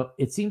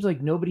 It seems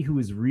like nobody who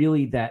was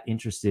really that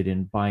interested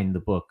in buying the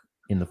book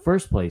in the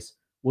first place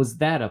was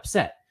that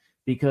upset.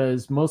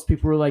 because most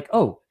people were like,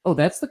 oh,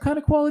 that's the kind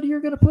of quality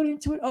you're going to put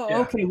into it. Oh, Yeah.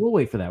 okay, we'll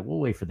wait for that. We'll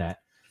wait for that.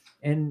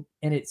 And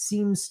it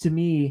seems to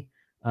me,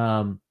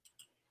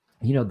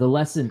 you know, the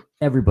lesson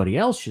everybody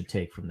else should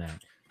take from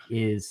that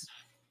is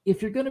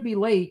if you're going to be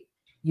late,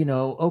 you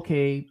know,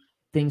 okay,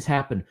 things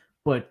happen,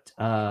 but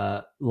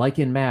like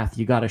in math,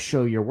 you got to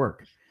show your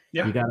work.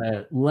 Yeah. You got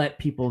to let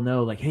people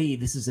know, like, hey,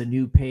 this is a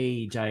new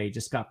page. I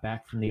just got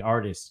back from the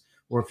artist.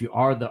 Or if you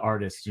are the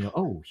artist, you know,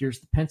 oh,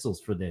 here's the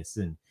pencils for this.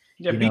 And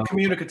yeah, be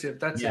communicative.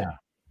 That's it.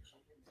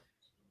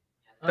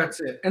 That's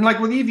it. And like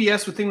with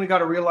EVS, the thing we got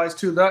to realize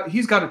too, that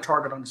he's got a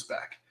target on his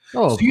back.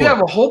 Oh, so you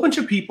have a whole bunch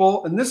of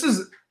people, and this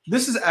is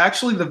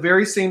actually the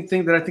very same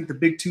thing that I think the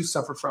big two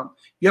suffer from.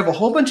 You have a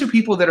whole bunch of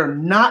people that are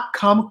not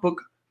comic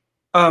book.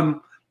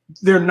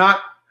 They're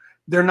not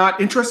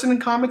interested in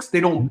comics. They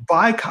don't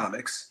buy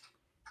comics.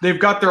 They've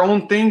got their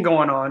own thing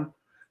going on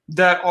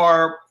that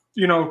are,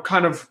 you know,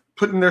 kind of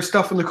putting their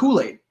stuff in the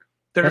Kool-Aid.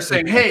 They're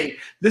saying, hey,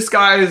 this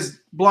guy is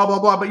blah, blah,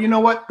 blah. But you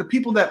know what? The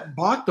people that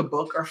bought the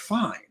book are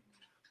fine.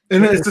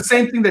 And it's the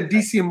same thing that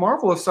DC and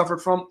Marvel have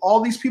suffered from. All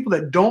these people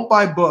that don't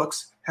buy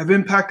books have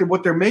impacted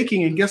what they're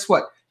making. And guess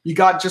what? You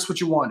got just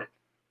what you wanted.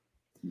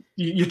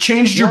 You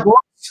changed your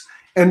books,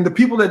 and the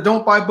people that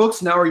don't buy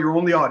books now are your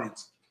only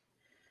audience.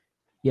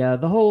 Yeah,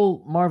 the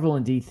whole Marvel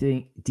and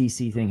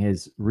DC thing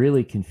has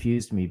really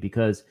confused me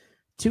because,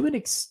 to an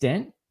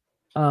extent,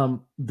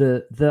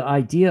 the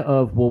idea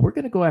of, well, we're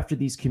going to go after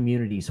these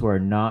communities who are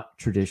not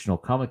traditional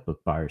comic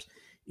book buyers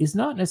is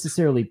not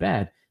necessarily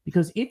bad,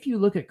 because if you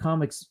look at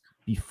comics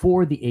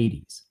before the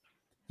 80s,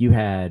 you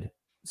had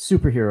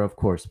superhero, of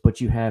course, but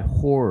you had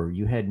horror,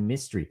 you had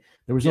mystery.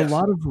 There was a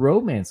lot of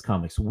romance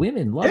comics.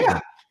 Women loved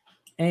them.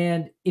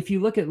 And if you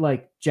look at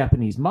like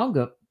Japanese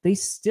manga, they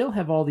still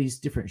have all these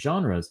different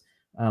genres.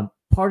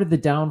 Part of the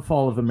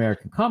downfall of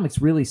American comics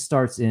really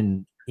starts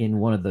in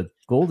one of the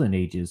golden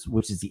ages,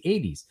 which is the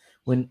 80s,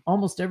 when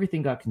almost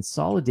everything got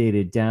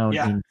consolidated down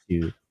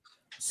into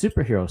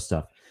superhero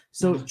stuff.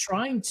 So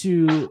trying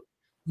to,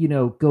 you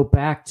know, go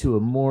back to a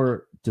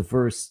more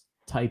diverse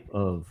type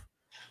of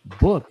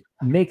book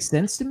makes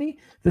sense to me.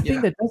 The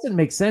thing that doesn't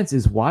make sense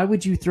is, why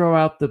would you throw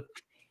out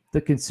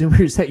the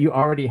consumers that you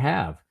already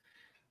have?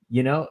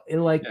 You know,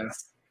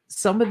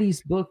 some of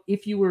these books,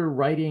 if you were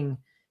writing,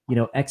 you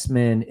know,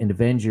 X-Men and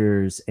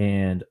Avengers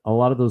and a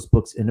lot of those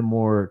books in a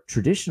more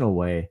traditional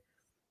way,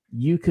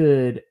 you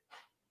could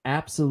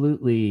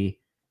absolutely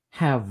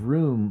have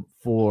room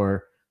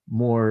for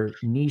more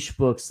niche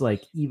books,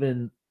 like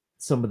even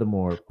some of the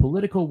more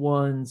political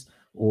ones,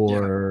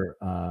 or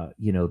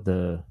you know,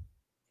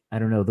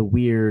 the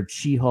weird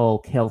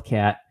She-Hulk,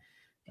 Hellcat,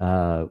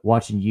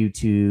 watching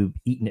YouTube,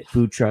 eating at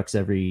food trucks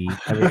every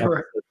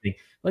episode thing.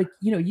 Like,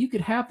 you know, you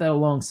could have that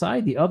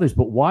alongside the others,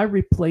 but why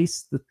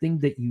replace the thing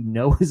that you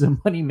know is a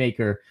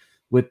moneymaker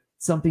with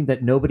something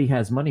that nobody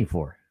has money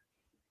for?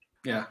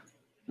 Yeah.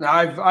 Now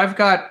I've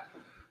got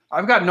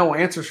no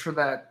answers for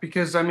that,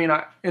 because I mean,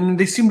 and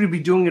they seem to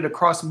be doing it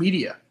across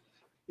media,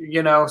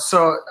 you know.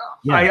 So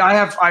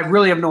I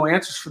really have no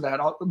answers for that.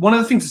 One of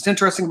the things that's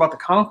interesting about the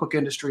comic book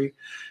industry,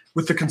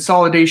 with the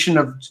consolidation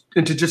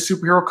into just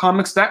superhero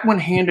comics, that went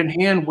hand in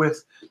hand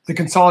with the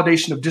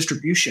consolidation of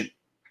distribution.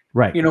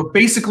 Right. You know,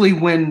 basically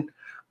when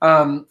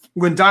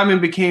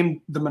Diamond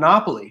became the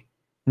monopoly,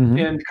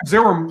 and because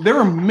there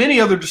were many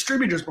other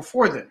distributors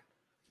before then,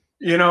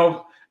 you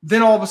know,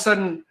 then all of a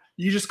sudden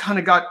you just kind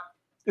of got,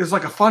 it was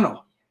like a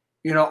funnel.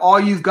 You know, all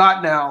you've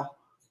got now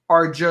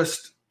are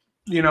just,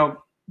 you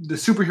know, the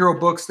superhero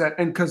books that,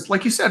 and because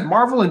like you said,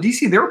 Marvel and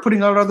DC, they were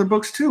putting out other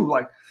books too.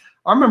 Like,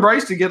 I remember I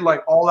used to get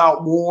like All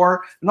Out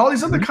War and all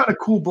these other kind of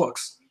cool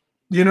books,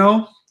 you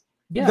know.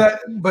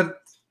 But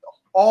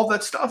all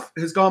that stuff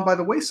has gone by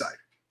the wayside.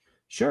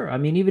 Sure. I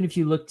mean, even if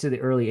you look to the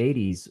early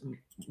 80s,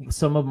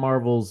 some of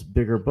Marvel's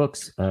bigger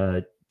books,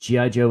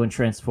 G.I. Joe and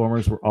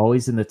Transformers, were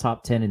always in the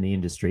top 10 in the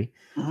industry.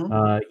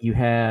 You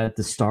had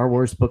the Star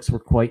Wars books were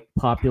quite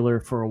popular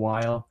for a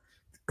while.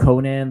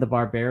 Conan the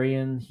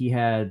Barbarian, he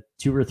had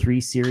 2 or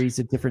 3 series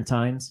at different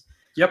times.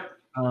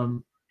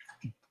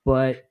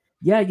 But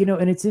yeah, you know,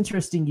 and it's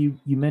interesting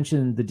you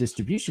mentioned the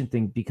distribution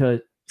thing,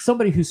 because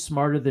somebody who's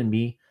smarter than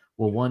me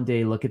will one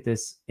day look at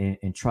this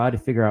and try to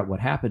figure out what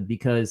happened,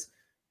 because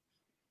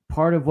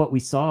part of what we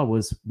saw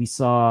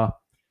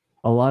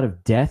a lot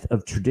of death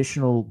of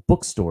traditional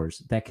bookstores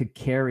that could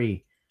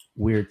carry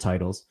weird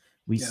titles.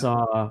 We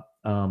saw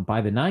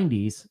by the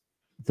 90s,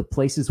 the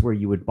places where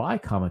you would buy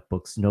comic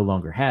books no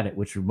longer had it,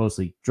 which were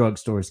mostly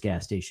drugstores,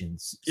 gas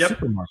stations,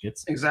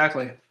 supermarkets.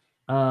 Exactly.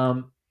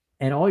 And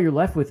all you're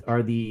left with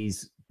are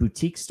these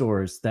boutique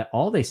stores that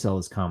all they sell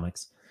is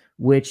comics,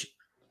 which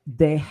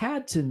they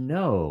had to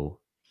know,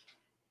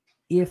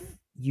 if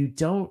you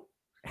don't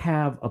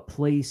have a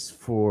place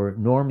for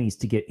normies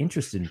to get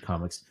interested in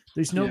comics,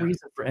 there's no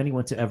reason for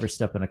anyone to ever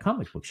step in a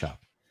comic book shop.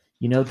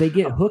 You know, they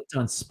get hooked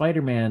on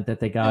Spider-Man that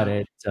they got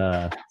at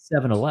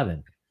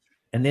 7-Eleven,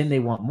 and then they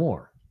want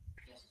more.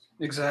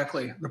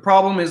 Exactly. The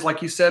problem is,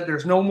 like you said,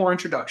 there's no more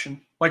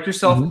introduction. Like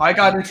yourself, I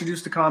got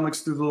introduced to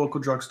comics through the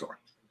local drugstore.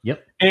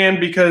 Yep.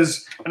 And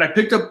I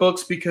picked up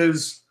books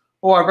because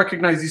oh, I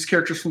recognize these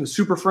characters from the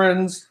Super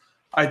Friends.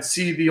 I'd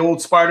see the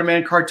old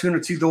Spider-Man cartoon.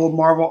 I'd see the old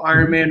Marvel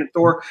Iron Man and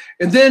Thor.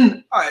 And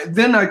then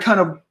I kind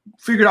of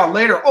figured out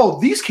later, oh,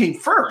 these came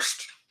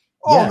first.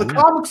 Oh, the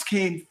comics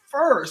came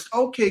first.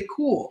 Okay,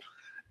 cool.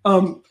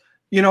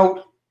 You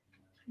know,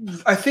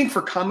 I think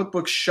for comic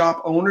book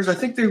shop owners, I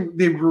think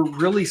they were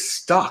really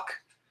stuck,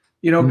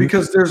 you know,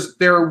 because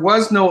there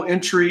was no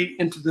entry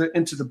into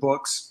the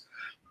books.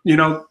 You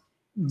know,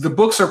 the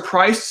books are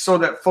priced so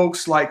that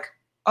folks like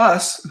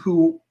us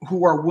who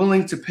are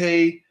willing to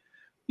pay,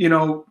 you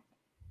know,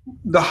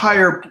 the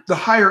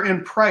higher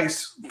end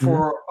price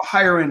for a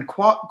higher end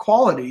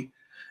quality,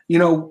 you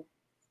know,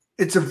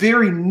 it's a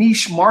very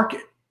niche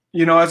market,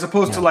 you know, as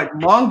opposed to like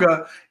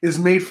manga is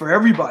made for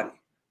everybody,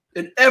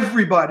 and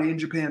everybody in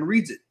Japan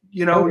reads it.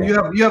 You know,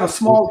 you have a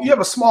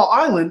small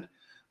island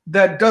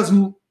that does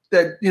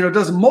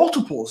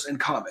multiples in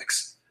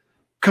comics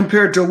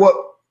compared to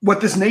what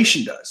this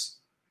nation does.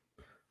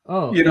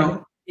 Oh, you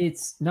know,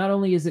 it's not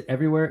only is it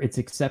everywhere, it's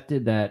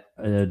accepted that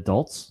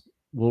adults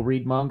will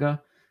read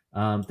manga.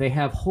 They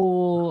have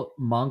whole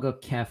manga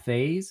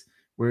cafes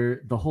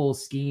where the whole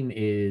scheme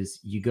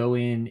is you go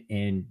in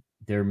and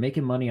they're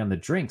making money on the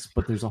drinks,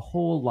 but there's a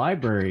whole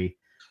library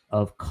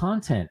of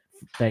content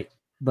that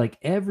like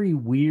every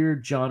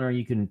weird genre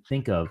you can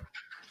think of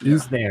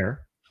is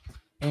there.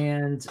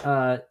 And,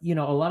 you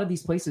know, a lot of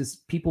these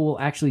places, people will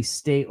actually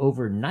stay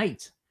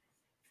overnight,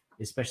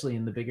 especially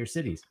in the bigger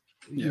cities.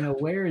 You know,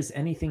 where is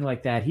anything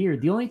like that here?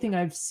 The only thing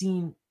I've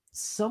seen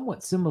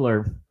somewhat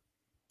similar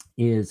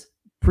is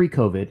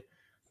pre-COVID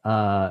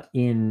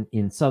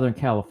in Southern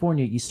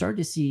California. You start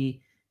to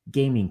see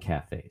gaming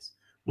cafes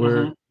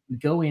where you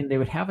go in, they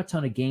would have a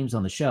ton of games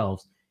on the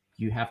shelves.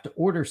 You have to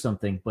order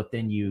something, but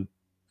then you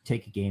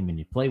take a game and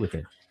you play with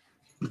it.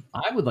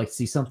 I would like to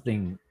see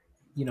something,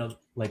 you know,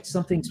 like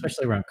something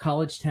especially around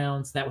college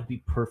towns. That would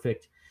be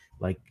perfect.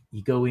 Like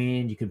you go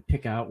in, you can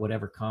pick out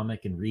whatever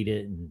comic and read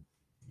it.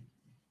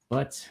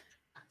 But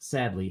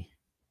sadly,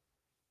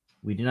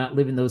 we do not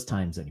live in those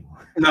times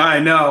anymore. No, I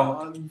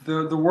know.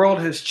 The world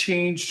has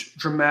changed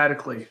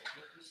dramatically,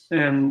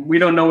 and we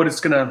don't know what it's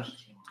going to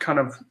kind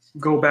of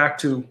go back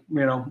to,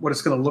 you know, what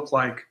it's going to look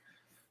like.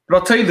 But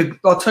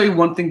I'll tell you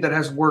one thing that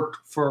has worked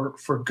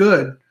for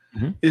good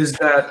is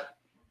that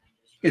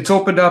it's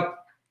opened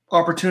up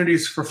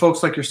opportunities for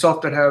folks like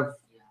yourself that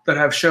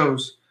have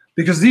shows,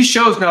 because these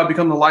shows now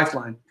become the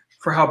lifeline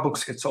for how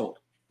books get sold.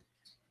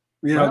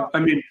 You know, I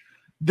mean,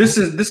 this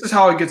is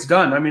how it gets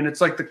done. I mean, it's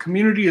like the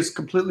community is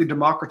completely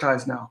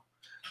democratized now.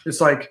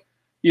 It's like,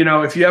 you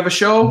know, if you have a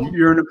show,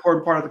 you're an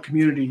important part of the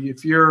community.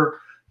 If you're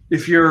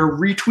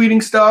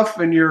retweeting stuff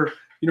and you're,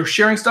 you know,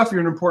 sharing stuff,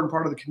 you're an important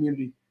part of the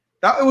community.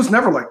 It was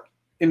never like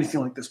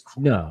anything like this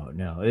before.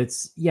 No,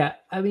 it's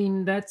I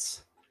mean,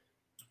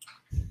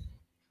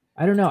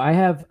 I don't know. I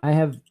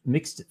have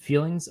mixed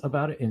feelings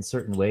about it in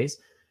certain ways,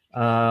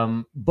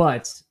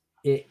 but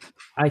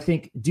I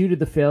think due to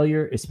the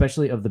failure,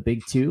 especially of the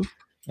big two,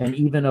 and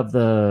even of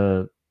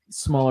the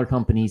smaller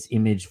companies,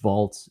 Image,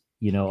 Vault,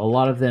 you know, a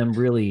lot of them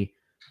really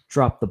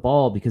dropped the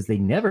ball because they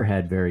never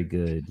had very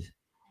good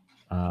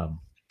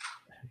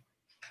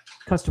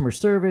customer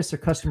service or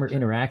customer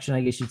interaction,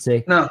 I guess you'd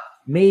say. No.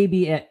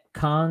 Maybe at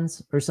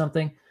cons or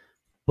something,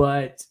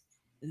 but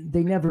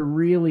they never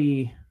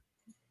really,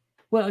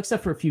 well,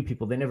 except for a few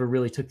people, they never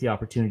really took the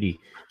opportunity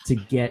to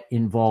get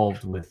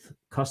involved with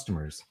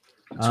customers.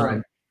 That's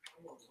right.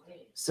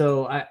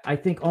 So I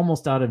think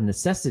almost out of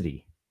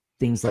necessity,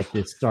 things like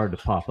this started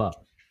to pop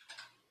up.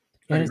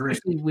 And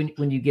especially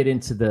when you get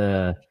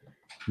into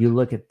you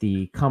look at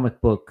the comic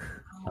book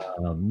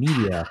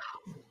media,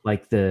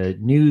 like the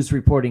news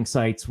reporting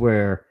sites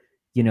where,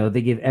 you know,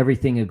 they give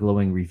everything a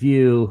glowing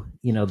review.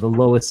 You know, the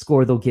lowest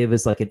score they'll give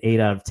is like an 8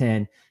 out of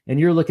 10. And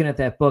you're looking at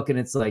that book and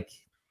it's like,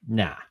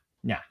 nah,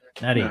 not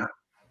 8.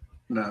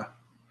 No.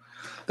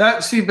 But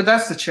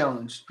that's the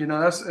challenge. You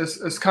know,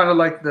 it's kind of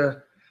like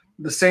the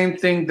same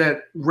thing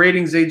that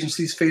ratings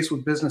agencies face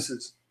with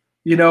businesses.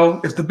 You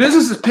know, if the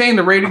business is paying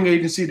the rating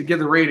agency to give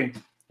the rating,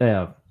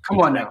 come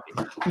on now.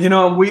 You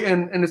know,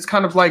 and it's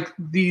kind of like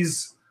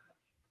these,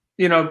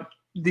 you know,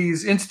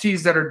 these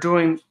entities that are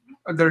doing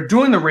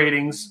the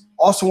ratings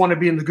also want to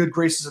be in the good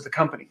graces of the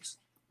companies.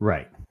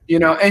 Right. You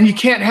know, and you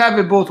can't have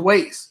it both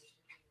ways.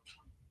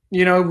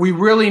 You know, we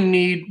really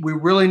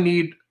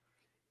need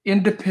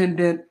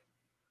independent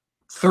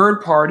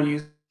third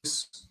parties,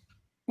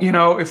 you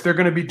know, if they're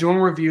going to be doing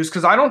reviews,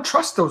 because I don't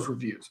trust those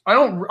reviews.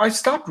 I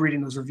stopped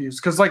reading those reviews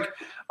because, like,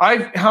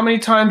 how many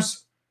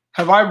times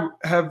have I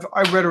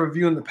read a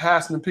review in the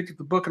past and then picked up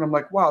the book and I'm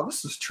like, wow,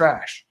 this is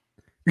trash.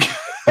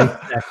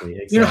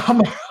 Exactly. You know,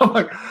 I'm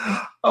like,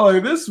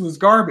 this was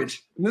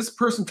garbage. And this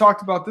person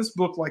talked about this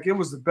book like it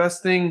was the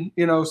best thing,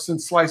 you know,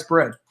 since sliced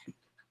bread.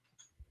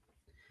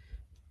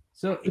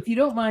 So if you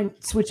don't mind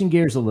switching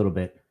gears a little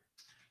bit,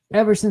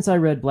 ever since I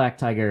read Black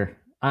Tiger,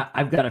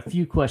 I've got a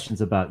few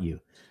questions about you.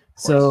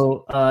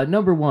 So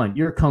number one,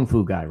 you're a Kung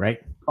Fu guy, right?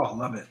 Oh, I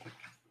love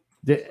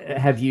it.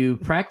 Have you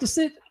practiced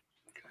it?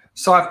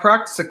 So I've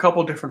practiced a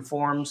couple different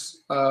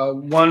forms.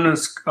 One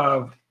is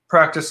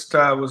practiced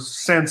was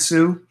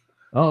Sansu.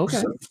 Oh,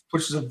 okay.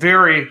 Which was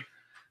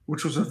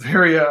a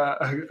very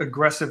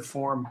aggressive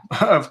form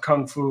of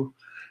kung fu.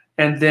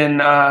 And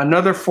then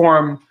another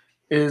form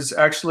is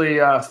actually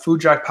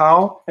Fujai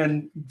Pao,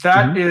 and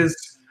that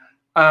is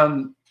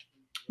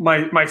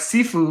my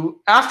Sifu.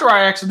 After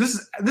I actually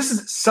this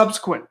is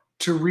subsequent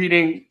to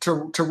reading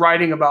to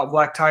writing about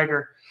Black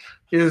Tiger,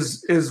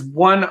 is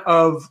one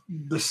of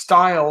the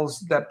styles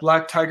that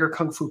Black Tiger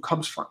Kung Fu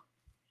comes from.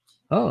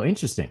 Oh,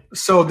 interesting.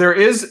 So there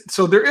is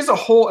a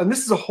whole, and this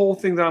is a whole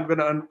thing that I'm going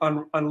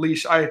to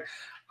unleash. I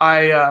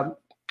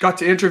got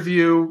to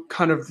interview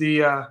kind of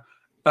the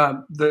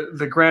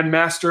Grand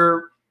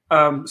Master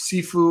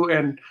Sifu,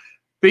 and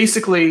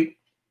basically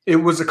it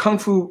was a kung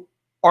fu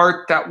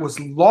art that was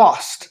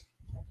lost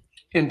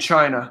in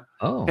China.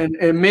 Oh, and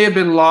it may have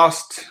been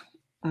lost.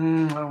 I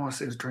don't want to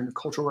say it was during the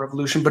Cultural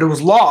Revolution, but it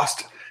was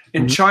lost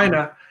in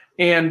China,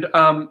 and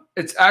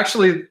it's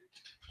actually.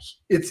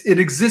 It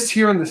exists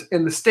here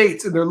in the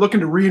States, and they're looking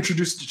to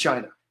reintroduce it to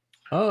China.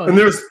 Oh, and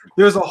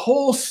there's a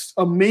whole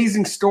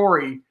amazing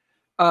story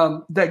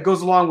that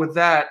goes along with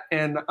that,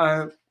 and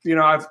I've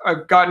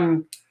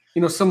gotten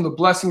some of the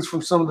blessings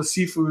from some of the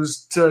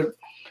Sifus to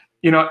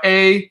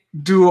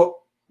do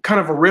kind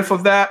of a riff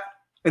of that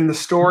in the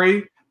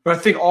story, but I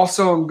think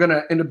also I'm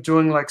gonna end up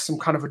doing like some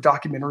kind of a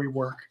documentary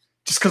work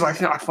just because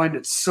I find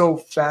it so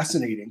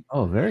fascinating.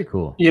 Oh, very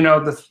cool.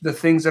 The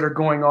things that are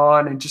going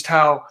on and just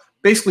how.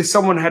 Basically,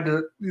 someone had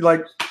to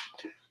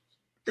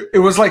it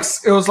was like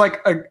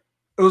a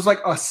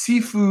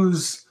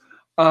Sifu's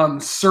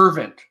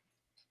servant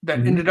that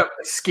ended up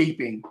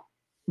escaping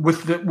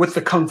with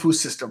the kung fu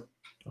system.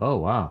 Oh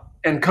wow!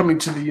 And coming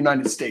to the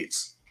United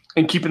States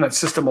and keeping that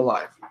system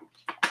alive.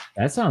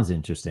 That sounds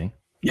interesting.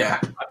 Yeah,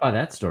 I buy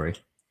that story.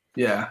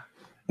 Yeah,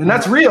 and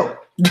that's real.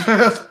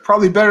 That's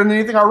probably better than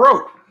anything I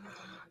wrote.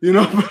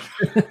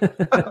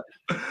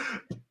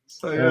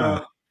 So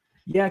yeah.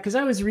 Yeah, because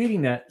I was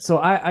reading that. So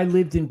I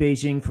lived in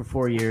Beijing for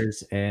 4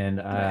 years,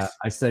 and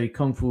I studied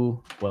Kung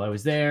Fu while I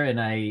was there, and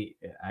I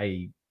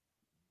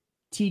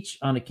teach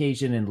on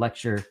occasion and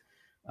lecture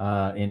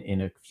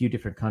in a few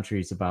different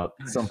countries about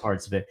some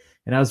parts of it.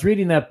 And I was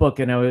reading that book,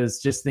 and I was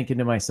just thinking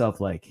to myself,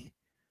 like,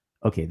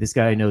 okay, this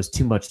guy knows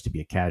too much to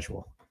be a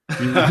casual.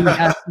 He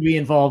has to be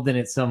involved in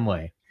it some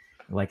way.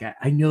 Like,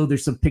 I know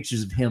there's some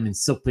pictures of him in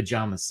silk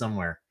pajamas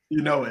somewhere.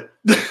 You know it.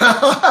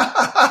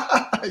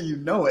 You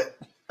know it.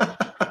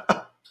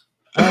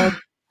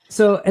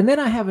 So, and then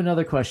I have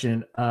another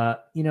question.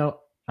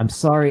 I'm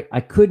sorry,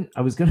 I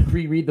was going to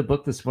reread the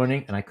book this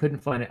morning and I couldn't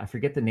find it. I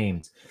forget the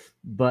names,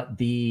 but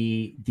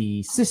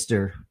the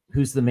sister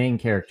who's the main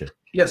character.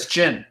 Yes,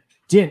 Jin.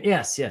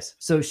 Yes.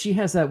 So she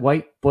has that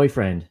white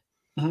boyfriend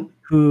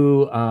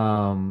who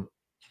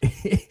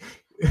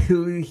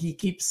who he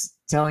keeps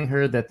telling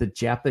her that the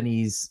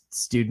Japanese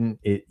student,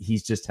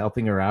 he's just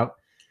helping her out.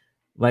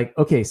 Like,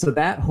 okay, so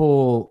that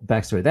whole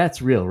backstory,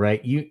 that's real,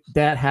 right?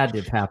 That had to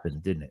have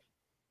happened, didn't it?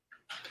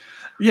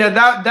 Yeah,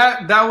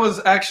 that was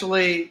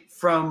actually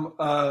from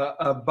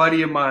a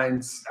buddy of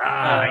mine's.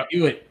 I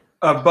knew it.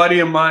 A buddy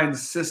of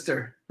mine's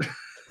sister.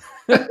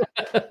 Because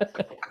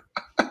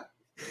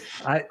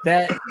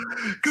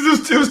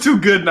it was too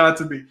good not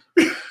to be.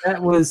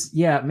 That was,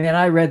 yeah, man.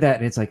 I read that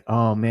and it's like,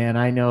 oh man,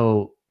 I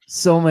know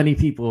so many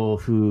people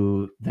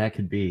who that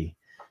could be.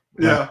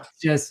 Yeah,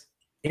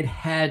 it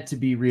had to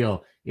be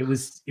real. It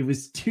was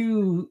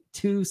too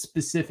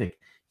specific,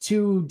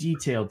 too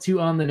detailed, too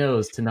on the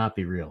nose to not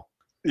be real.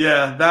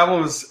 Yeah, that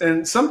was,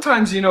 and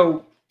sometimes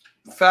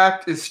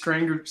fact is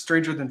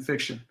stranger than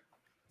fiction.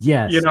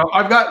 Yes.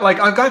 I've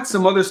got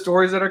some other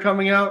stories that are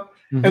coming out,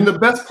 and the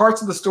best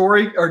parts of the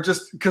story are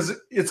just because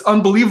it's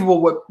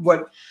unbelievable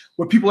what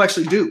people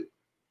actually do.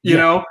 You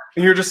know,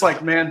 and you're just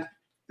like, man.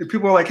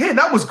 People are like, "Hey,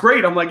 that was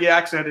great." I'm like, "Yeah,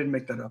 actually, I didn't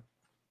make that up."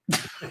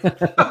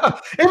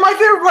 And my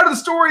favorite part of the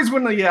story is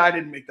when I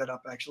didn't make that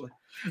up, actually.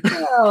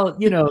 Well,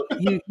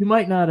 you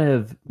might not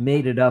have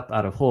made it up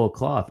out of whole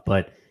cloth,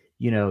 but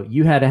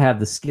you had to have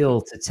the skill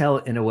to tell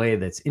it in a way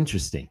that's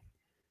interesting.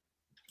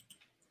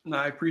 No,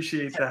 I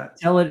appreciate that.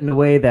 Tell it in a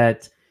way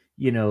that,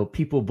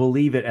 people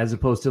believe it, as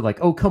opposed to like,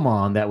 oh, come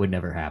on, that would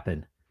never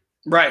happen.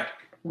 Right.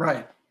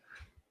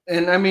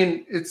 And I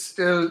mean, it's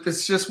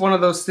just one of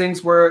those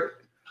things where,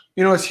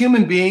 as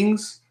human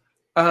beings,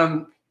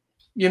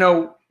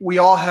 we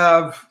all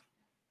have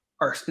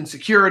our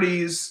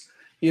insecurities,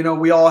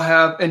 we all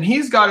have, and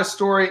he's got a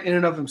story in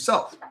and of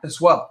himself as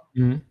well.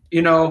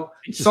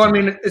 So I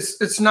mean,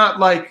 it's not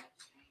like,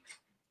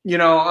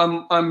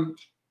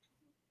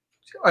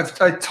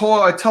 I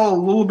tell a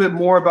little bit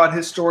more about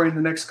his story in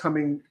the next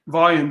coming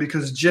volume,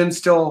 because Jin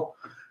still,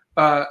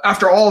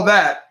 after all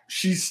that,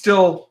 she's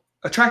still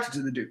attracted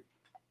to the dude,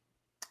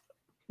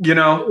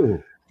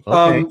 Ooh,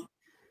 okay.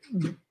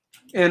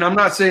 And I'm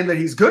not saying that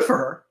he's good for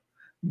her,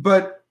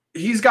 but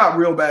he's got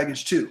real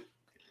baggage too,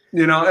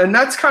 and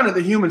that's kind of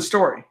the human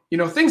story.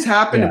 Things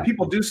happen and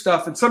people do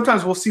stuff, and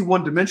sometimes we'll see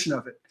one dimension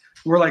of it.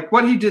 We're like,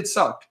 what he did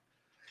sucked.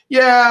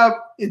 Yeah,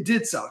 it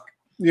did suck,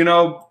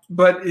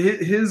 but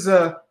his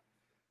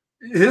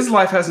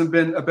life hasn't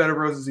been a bed of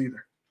roses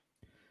either.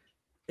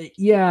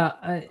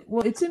 Yeah,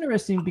 well, it's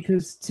interesting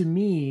because to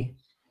me,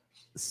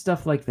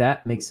 stuff like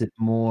that makes it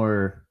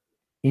more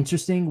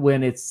interesting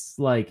when it's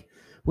like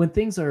when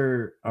things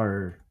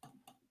are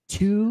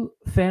too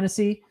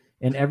fantasy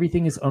and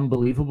everything is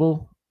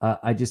unbelievable.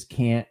 I just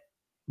can't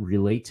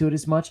relate to it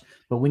as much.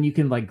 But when you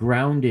can like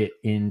ground it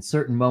in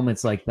certain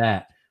moments like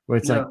that, where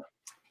it's like,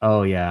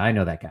 oh yeah, I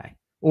know that guy,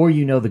 or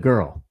you know the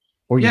girl,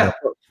 or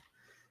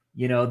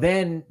you know,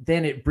 then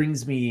it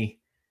brings me.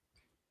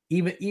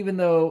 Even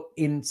though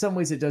in some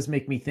ways it does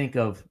make me think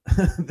of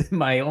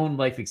my own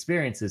life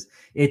experiences,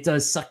 it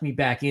does suck me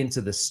back into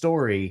the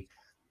story,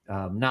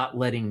 not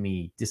letting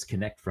me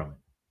disconnect from it.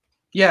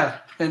 Yeah,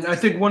 and I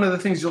think one of the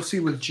things you'll see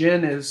with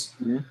Jin is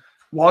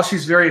while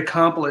she's very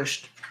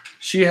accomplished,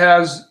 she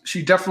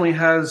definitely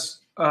has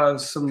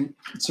some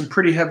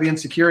pretty heavy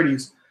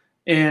insecurities,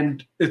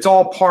 and it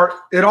all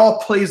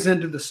plays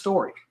into the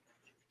story,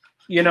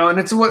 and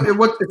it's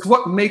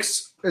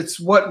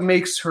what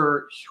makes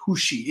her who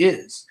she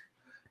is.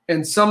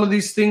 And some of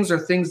these things are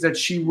things that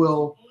she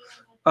will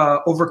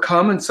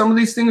overcome, and some of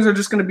these things are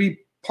just going to be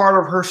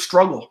part of her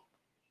struggle,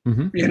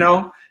 and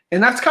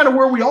that's kind of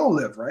where we all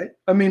live, right?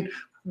 I mean,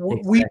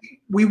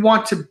 we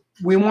want to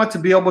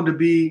be able to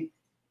be,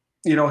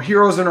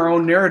 heroes in our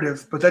own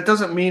narrative, but that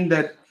doesn't mean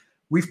that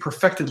we've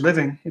perfected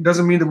living. It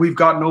doesn't mean that we've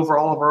gotten over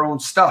all of our own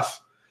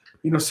stuff.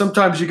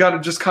 Sometimes you got to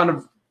just kind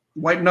of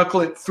white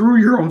knuckle it through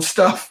your own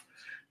stuff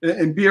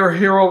and be a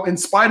hero in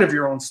spite of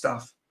your own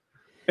stuff.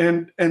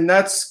 And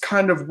that's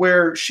kind of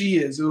where she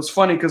is. It was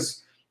funny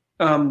because,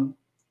 even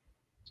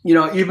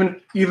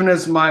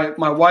as my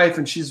wife,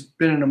 and she's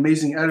been an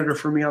amazing editor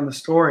for me on the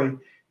story,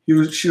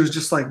 she was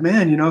just like,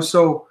 man, is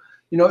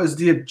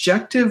the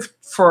objective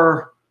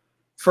for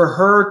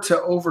her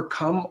to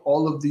overcome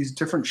all of these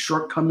different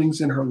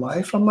shortcomings in her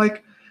life? I'm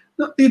like,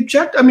 no, the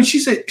objective. I mean,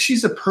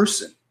 she's a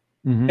person,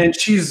 and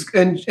she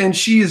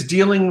is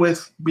dealing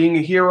with being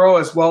a hero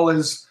as well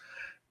as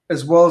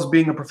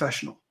being a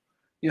professional.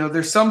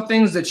 There's some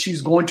things that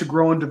she's going to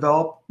grow and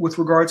develop with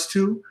regards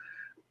to,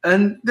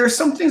 and there's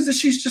some things that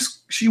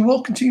she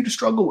will continue to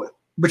struggle with,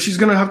 but she's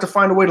going to have to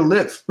find a way to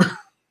live.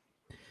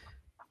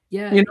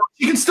 Yeah.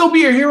 She can still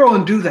be a hero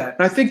and do that.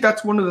 And I think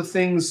that's one of the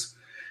things,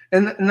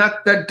 and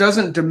that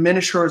doesn't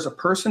diminish her as a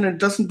person. And it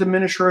doesn't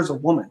diminish her as a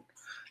woman.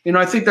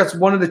 I think that's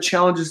one of the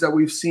challenges that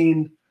we've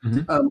seen,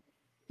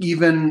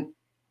 even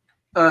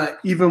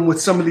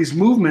with some of these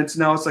movements.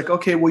 Now it's like,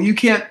 okay, well, you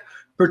can't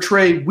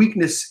portray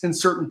weakness in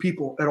certain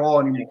people at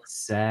all anymore.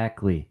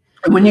 Exactly.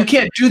 And when you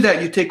can't do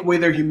that, you take away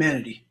their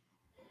humanity.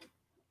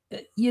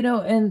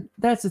 And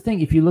that's the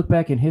thing. If you look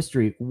back in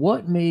history,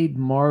 what made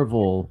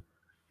Marvel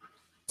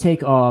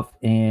take off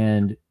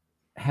and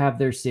have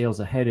their sales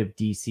ahead of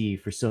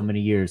DC for so many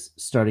years,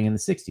 starting in the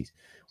 60s?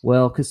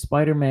 Well, because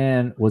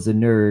Spider-Man was a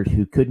nerd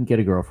who couldn't get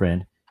a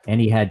girlfriend,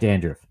 and he had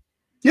dandruff.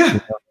 Yeah.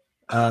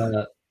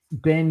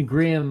 Ben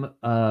Grimm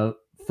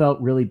felt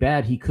really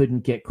bad. He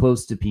couldn't get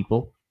close to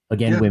people.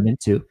 Again, women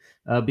too,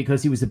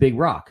 because he was a big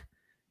rock.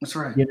 That's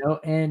right.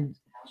 And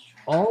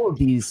all of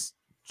these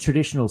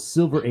traditional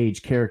Silver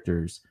Age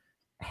characters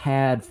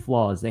had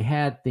flaws. They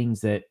had things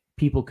that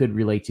people could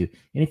relate to.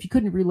 And if you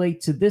couldn't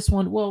relate to this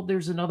one, well,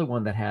 there's another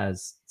one that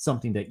has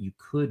something that you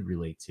could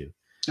relate to.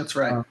 That's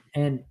right.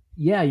 And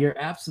yeah, you're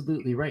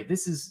absolutely right.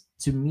 This is,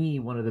 to me,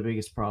 one of the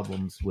biggest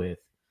problems with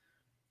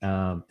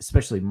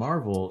especially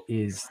Marvel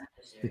is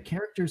the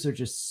characters are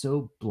just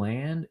so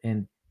bland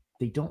and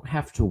they don't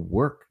have to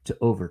work to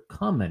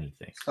overcome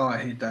anything. Oh, I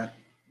hate that.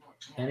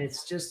 And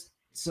it's just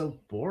so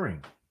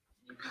boring.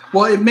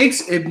 Well, it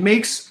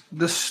makes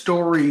the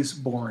stories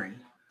boring.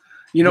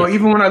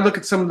 Even when I look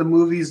at some of the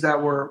movies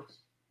that were,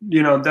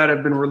 that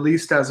have been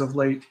released as of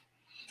late,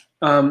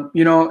 I'm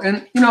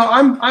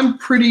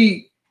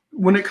pretty,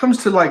 when it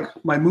comes to like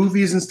my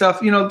movies and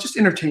stuff, just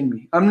entertain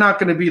me. I'm not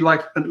going to be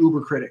like an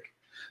uber critic.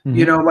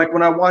 Like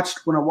when I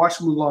watched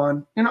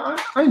Mulan,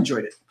 I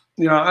enjoyed it.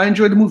 I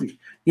enjoyed the movie.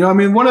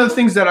 One of the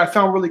things that I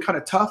found really kind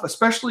of tough,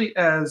 especially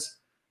as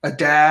a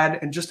dad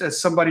and just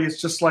as somebody, it's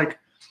just like,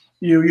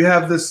 you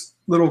have this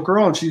little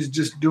girl and she's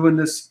just doing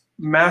this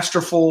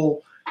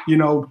masterful,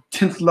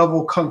 10th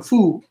level kung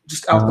fu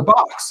just out the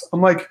box.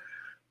 I'm like,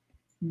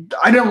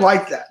 I didn't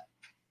like that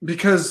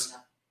because,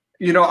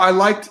 I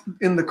liked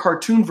in the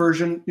cartoon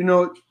version,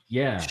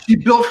 she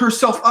built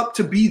herself up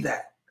to be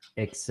that.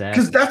 Exactly.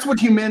 Because that's what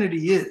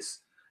humanity is.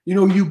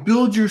 You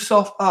build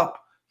yourself up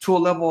to a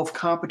level of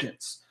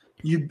competence.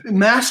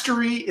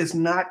 Mastery is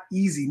not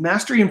easy.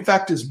 Mastery, in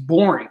fact, is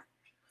boring.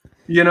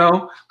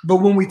 But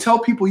when we tell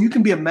people you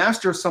can be a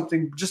master of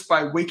something just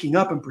by waking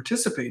up and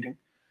participating,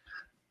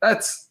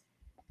 that's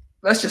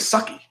just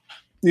sucky.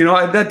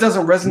 That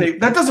doesn't resonate.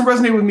 That doesn't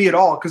resonate with me at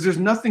all because there's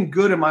nothing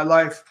good in my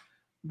life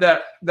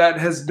that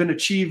has been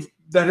achieved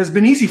that has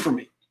been easy for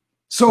me.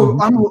 So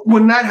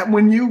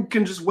when you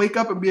can just wake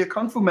up and be a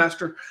kung fu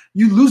master,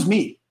 you lose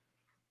me.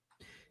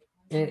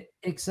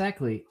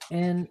 Exactly.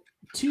 And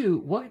two,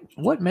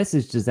 what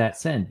message does that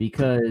send?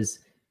 Because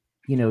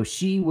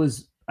she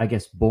was, I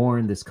guess,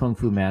 born this kung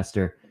fu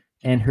master,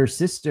 and her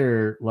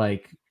sister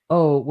like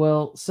oh,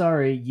 well,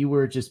 sorry, you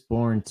were just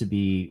born to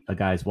be a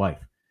guy's wife.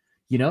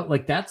 You know,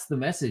 like that's the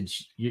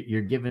message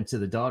you're giving to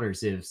the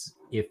daughters is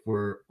if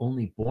we're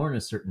only born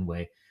a certain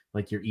way,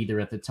 like you're either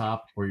at the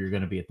top or you're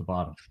going to be at the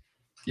bottom,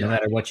 no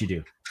matter what you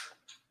do.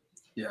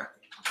 Yeah.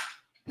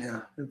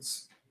 Yeah.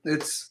 It's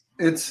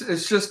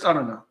just, I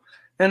don't know.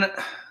 And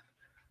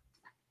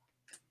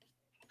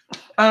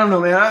I don't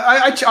know, man.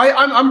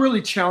 I'm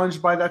really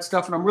challenged by that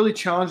stuff. And I'm really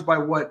challenged by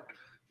what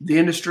the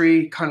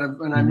industry kind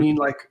of, and I mean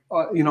like,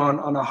 you know,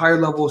 on a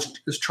higher level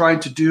is trying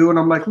to do. And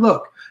I'm like,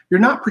 look, you're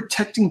not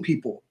protecting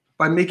people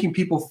by making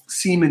people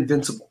seem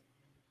invincible.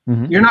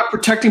 You're not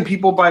protecting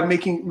people by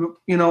making,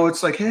 you know,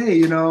 it's like, hey,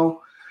 you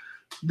know,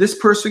 this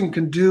person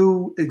can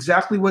do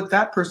exactly what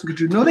that person could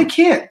do. No, they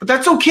can't, but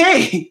that's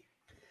okay.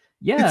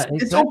 Yeah,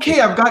 it's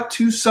okay. I've got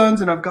 2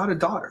 sons and I've got a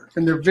daughter,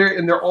 and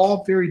they're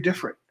all very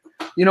different,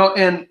 you know,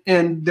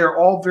 and they're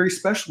all very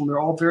special and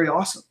they're all very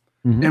awesome.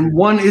 And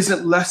one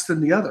isn't less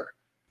than the other.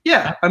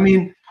 Yeah. I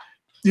mean,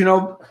 you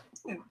know,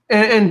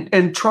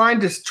 and trying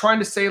to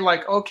say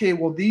like, okay,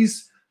 well,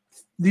 these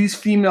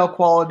female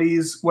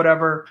qualities,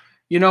 whatever,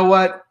 you know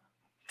what?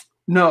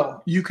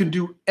 No, you can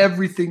do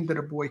everything that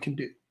a boy can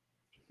do,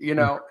 you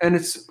know, and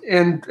it's,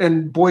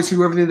 and boys can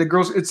do everything that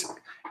girls,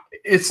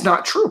 it's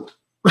not true.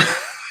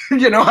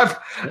 You know,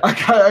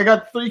 I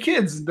got 3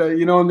 kids,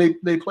 you know, and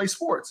they play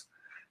sports,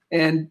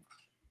 and,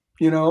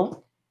 you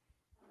know,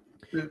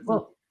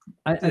 well,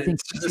 I think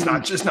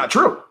it's just not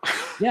true.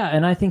 Yeah.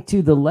 And I think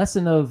too, the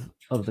lesson of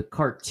the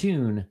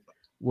cartoon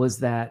was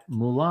that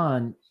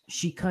Mulan,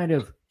 she kind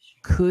of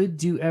could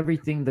do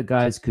everything the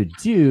guys could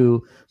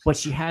do, but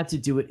she had to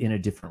do it in a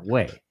different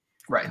way.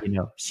 Right. You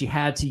know, she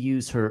had to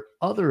use her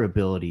other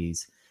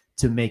abilities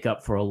to make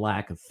up for a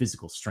lack of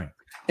physical strength.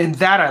 And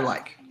that I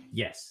like.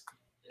 Yes.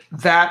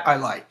 That I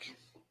like.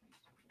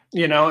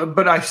 You know,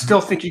 but I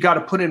still think you got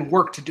to put in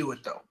work to do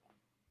it though.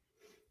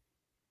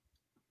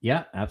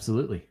 Yeah,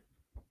 absolutely.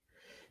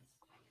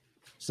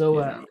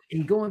 So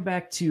in going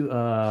back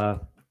to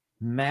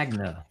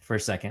Magna for a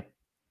second.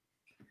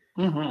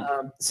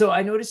 So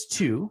I noticed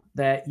too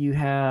that you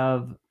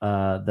have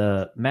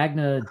the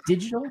Magna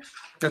Digital.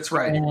 That's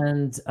right.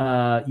 And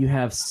you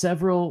have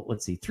several,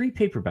 let's see, 3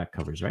 paperback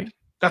covers, right?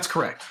 That's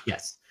correct.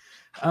 Yes.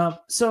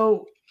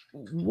 So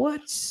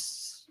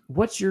what's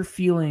your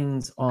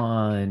feelings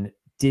on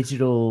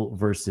digital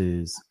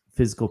versus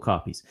physical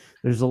copies?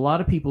 There's a lot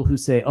of people who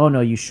say, oh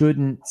no, you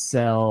shouldn't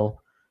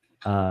sell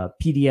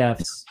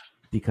PDFs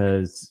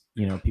because,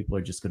 you know, people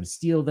are just going to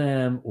steal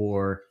them,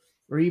 or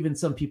even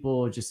some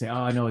people just say, oh,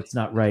 I know it's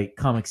not right.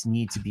 Comics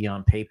need to be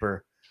on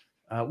paper.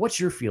 What's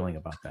your feeling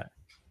about that?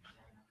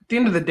 At the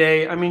end of the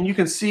day, I mean, you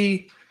can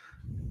see,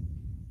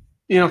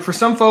 you know, for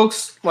some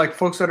folks, like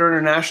folks that are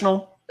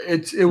international,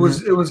 it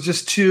was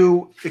just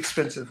too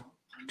expensive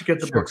to get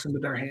the books into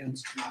their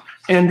hands.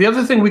 And the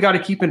other thing we got to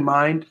keep in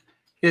mind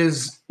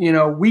is, you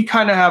know, we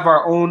kind of have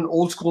our own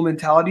old school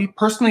mentality.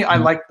 Personally, I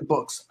like the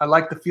books. I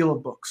like the feel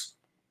of books.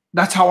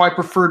 That's how I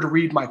prefer to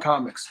read my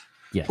comics.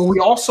 Yes. But we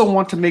also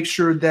want to make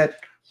sure that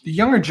the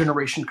younger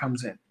generation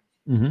comes in.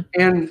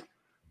 And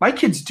my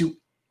kids do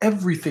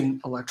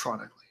everything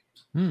electronically.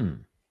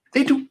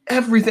 They do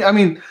everything. I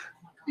mean,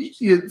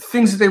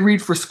 things that they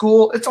read for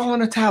school, it's all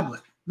on a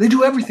tablet. They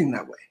do everything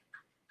that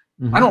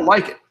way. I don't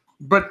like it,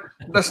 but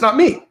that's not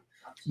me.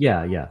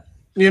 Yeah, yeah.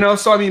 You know,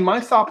 so I mean, my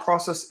thought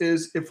process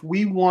is if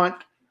we want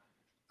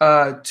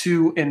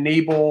to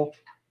enable,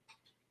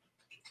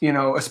 you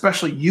know,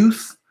 especially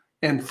youth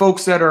and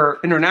folks that are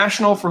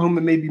international for whom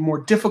it may be more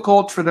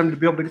difficult for them to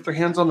be able to get their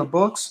hands on the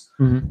books,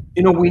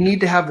 you know, we need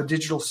to have a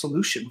digital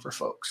solution for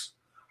folks.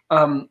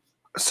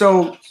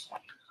 So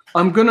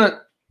I'm gonna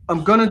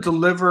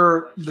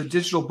deliver the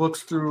digital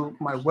books through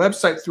my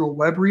website through a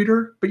web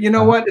reader. But you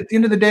know what? At the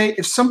end of the day,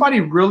 if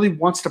somebody really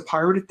wants to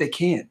pirate it, they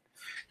can.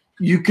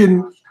 You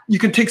can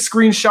take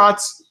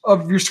screenshots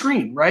of your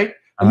screen, right?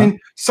 I mean,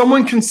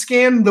 someone can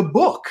scan the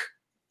book.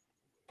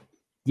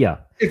 Yeah.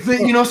 If they,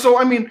 you know, so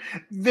I mean,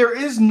 there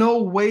is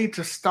no way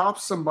to stop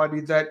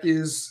somebody that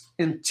is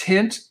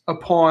intent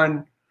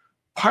upon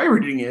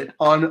pirating it,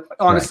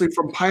 honestly,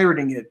 from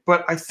pirating it.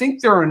 But I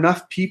think there are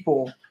enough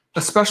people,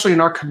 especially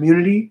in our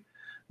community,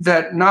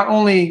 that not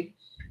only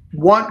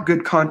want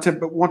good content,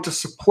 but want to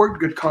support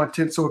good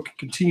content so it can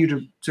continue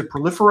to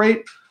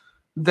proliferate,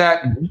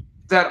 that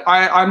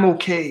I'm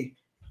okay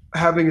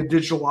having a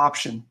digital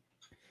option,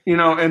 you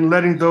know, and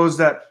letting those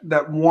that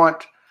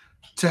want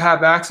to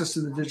have access to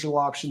the digital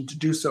option to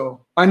do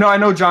so. I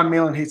know John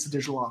Malin hates the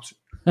digital option,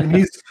 and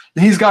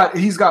he's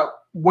got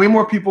way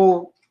more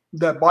people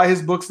that buy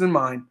his books than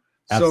mine.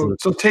 So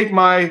take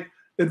my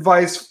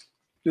advice,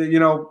 you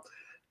know,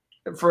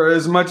 for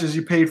as much as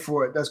you paid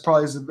for it, that's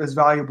probably as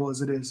valuable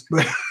as it is.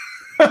 But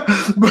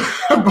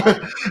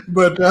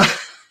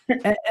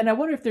and I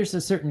wonder if there's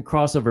a certain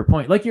crossover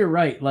point. Like you're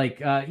right. Like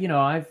you know,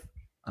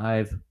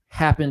 I've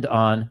happened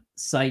on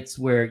sites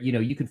where, you know,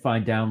 you can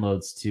find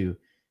downloads to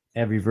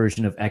every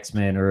version of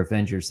X-Men or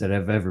Avengers that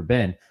have ever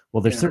been.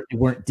 Well, there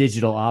certainly weren't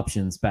digital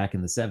options back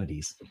in the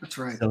 70s. That's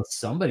right. So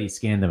somebody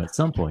scanned them at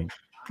some point.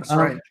 That's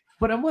right.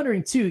 But I'm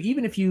wondering too,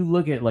 even if you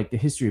look at like the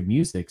history of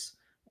musics,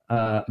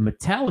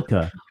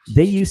 Metallica,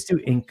 they used to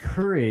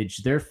encourage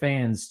their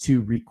fans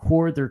to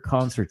record their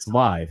concerts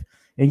live.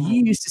 And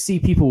you used to see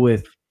people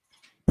with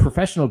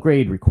professional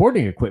grade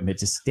recording equipment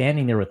just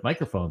standing there with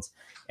microphones,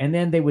 and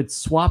then they would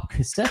swap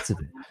cassettes of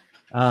it.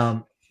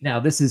 Now,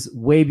 this is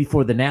way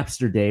before the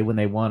Napster day when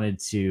they wanted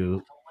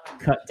to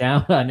cut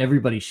down on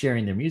everybody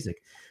sharing their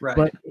music. Right.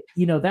 But,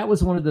 that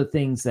was one of the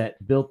things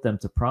that built them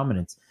to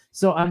prominence.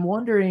 So I'm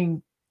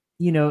wondering,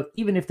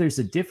 even if there's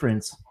a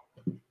difference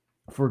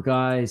for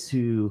guys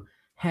who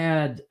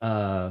had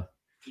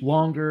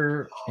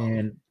longer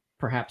and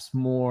perhaps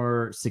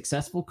more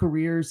successful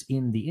careers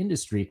in the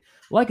industry,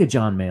 like a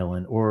John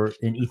Mayall or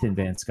an Ethan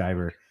Van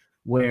Sciver,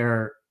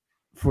 where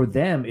for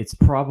them, it's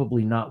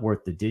probably not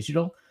worth the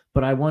digital.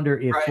 But I wonder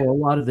if for a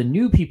lot of the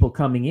new people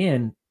coming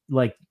in,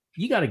 like,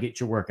 you got to get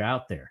your work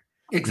out there.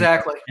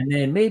 Exactly. And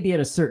then maybe at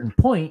a certain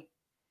point,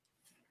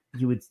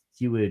 you would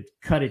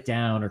cut it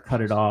down or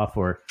cut it off,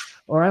 or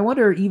I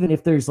wonder even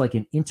if there's like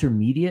an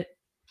intermediate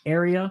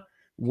area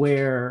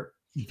where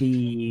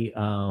the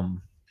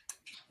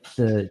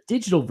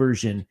digital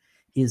version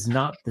is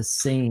not the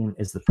same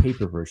as the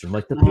paper version.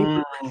 Like the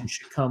paper version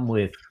should come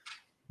with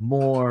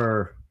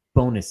more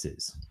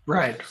bonuses.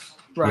 Right.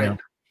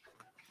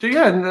 So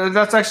yeah, and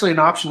that's actually an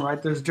option,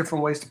 right? There's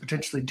different ways to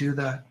potentially do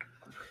that.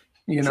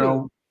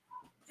 True.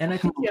 And I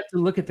think you have to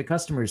look at the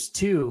customers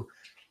too.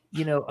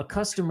 A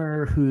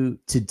customer who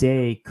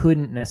today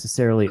couldn't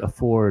necessarily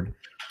afford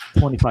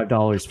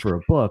 $25 for a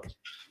book,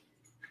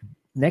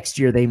 next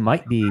year they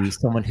might be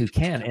someone who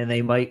can, and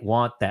they might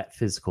want that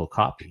physical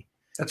copy.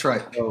 That's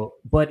right. So,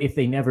 but if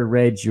they never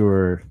read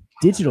your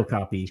digital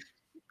copy,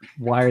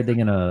 why are they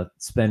going to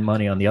spend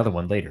money on the other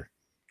one later?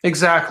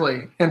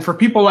 Exactly. And for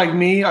people like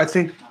me, I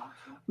think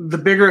the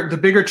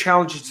bigger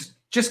challenge is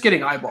just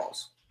getting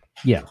eyeballs.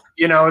 Yeah.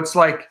 It's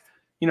like,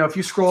 if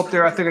you scroll up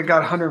there, I think I got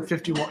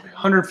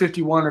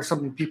 151 or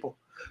something people.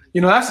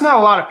 That's not a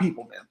lot of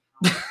people, man.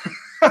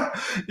 I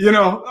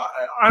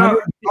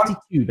don't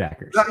 152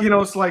 backers.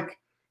 It's like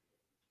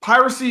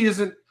piracy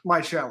isn't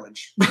my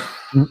challenge.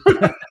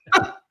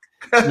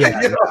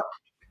 Getting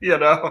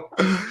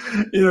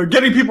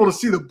people to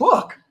see the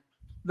book,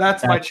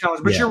 that's my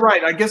challenge. But you're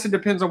right. I guess it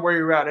depends on where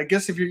you're at. I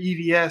guess if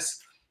you're EDS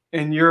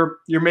and you're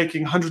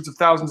making hundreds of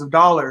thousands of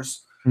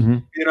dollars,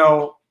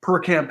 per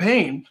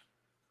campaign,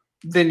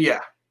 then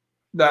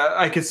that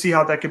I could see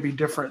how that could be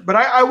different. But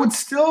I would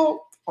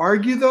still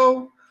argue,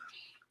 though,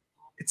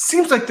 it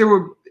seems like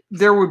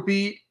there would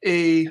be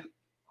a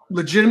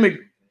legitimate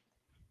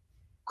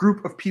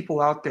group of people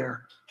out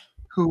there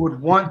who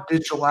would want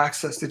digital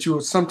access, that you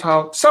would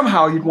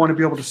somehow you'd want to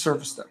be able to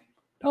service them.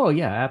 Oh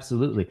yeah,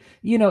 absolutely.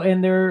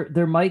 And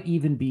there might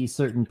even be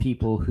certain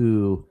people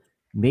who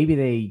maybe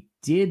they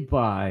did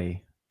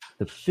buy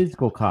the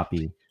physical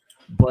copy,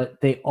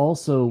 but they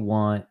also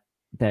want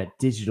that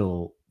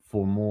digital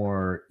for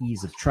more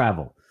ease of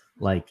travel.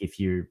 Like if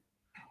you're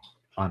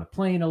on a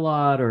plane a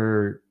lot,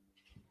 or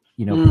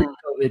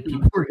pre-COVID,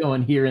 people were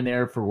going here and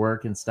there for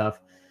work and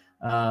stuff.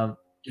 Or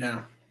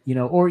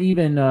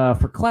even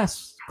for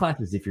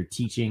classes, if you're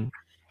teaching,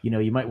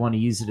 you might want to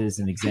use it as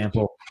an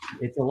example.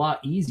 It's a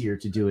lot easier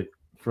to do it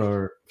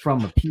from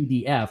a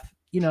PDF,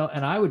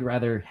 and I would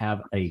rather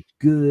have a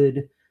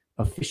good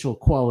official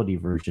quality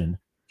version.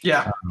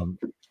 Yeah.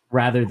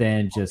 Rather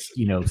than just,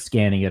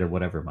 scanning it or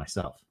whatever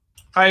myself.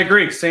 I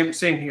agree. Same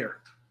here.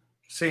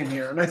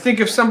 And I think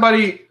if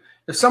somebody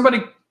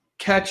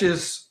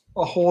catches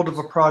a hold of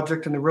a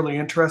project and they're really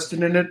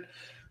interested in it,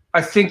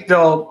 I think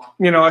they'll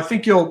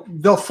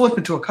flip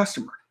into a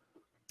customer.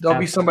 They'll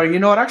be somebody,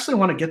 I actually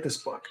want to get this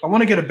book. I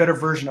want to get a better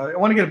version of it. I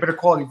want to get a better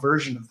quality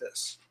version of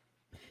this.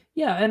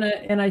 Yeah.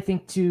 And I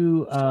think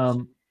too,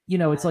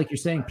 it's like you're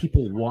saying,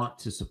 people want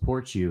to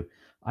support you.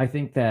 I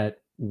think that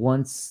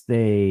once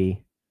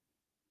they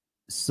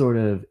sort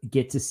of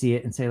get to see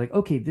it and say like,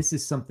 okay, this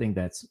is something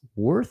that's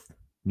worth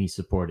me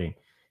supporting,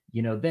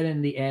 then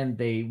in the end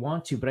they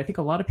want to. But I think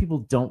a lot of people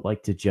don't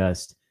like to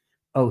just,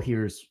 oh,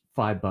 here's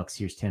 $5,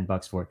 here's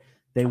 $10 for it.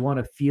 They want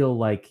to feel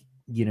like,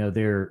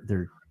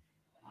 they're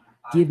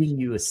giving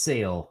you a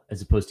sale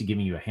as opposed to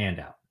giving you a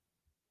handout.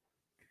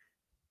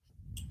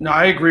 No,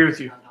 I agree with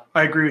you.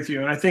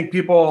 And I think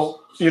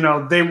people,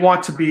 they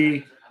want to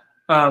be,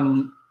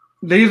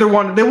 they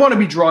want to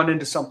be drawn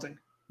into something,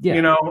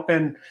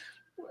 and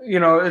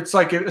it's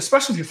like,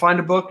 especially if you find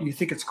a book and you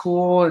think it's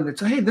cool and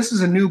it's, hey, this is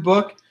a new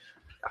book.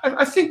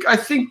 I think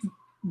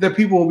that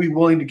people will be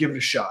willing to give it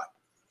a shot.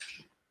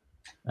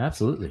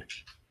 Absolutely.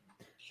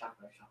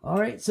 All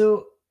right.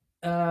 So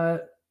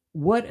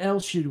what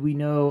else should we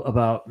know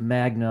about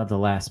Magna, the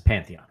Last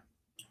Pantheon?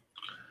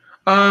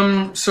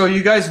 So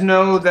you guys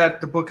know that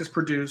the book is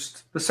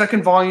produced. The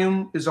second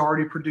volume is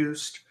already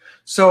produced.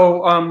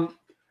 So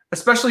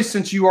especially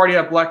since you already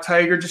have Black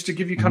Tiger, just to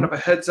give you kind of a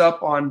heads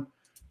up on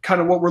kind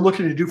of what we're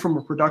looking to do from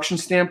a production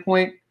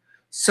standpoint.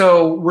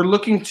 So we're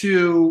looking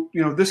to,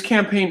 this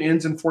campaign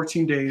ends in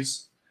 14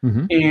 days.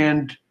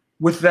 And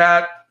with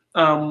that,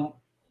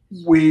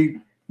 we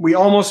we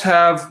almost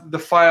have the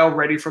file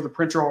ready for the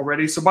printer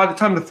already. So by the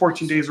time the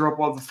 14 days are up,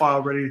 we'll have the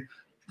file ready,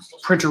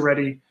 printer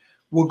ready.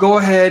 We'll go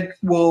ahead.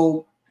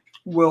 We'll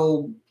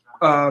go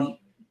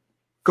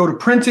to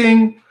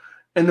printing,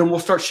 and then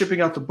we'll start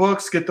shipping out the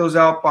books. Get those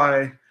out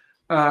by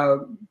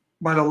the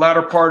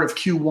latter part of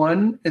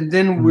Q1, and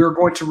then we're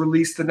going to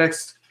release the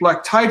next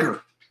Black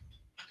Tiger.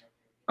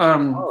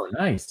 Oh,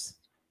 nice.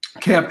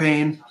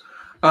 Campaign.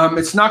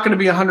 It's not going to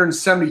be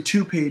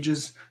 172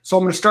 pages, so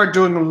I'm going to start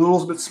doing a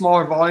little bit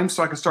smaller volumes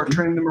so I can start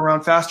turning them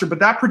around faster. But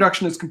that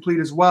production is complete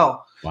as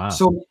well. Wow.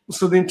 So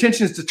the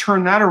intention is to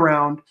turn that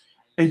around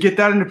and get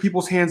that into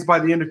people's hands by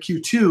the end of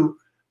Q2.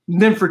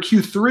 And then for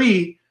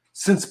Q3,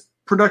 since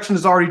production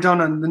is already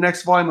done on the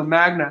next volume of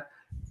Magna,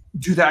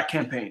 do that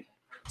campaign.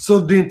 So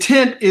the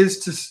intent is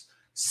to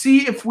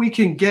see if we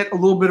can get a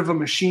little bit of a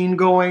machine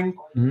going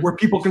where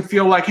people can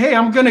feel like, hey,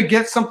 I'm going to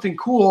get something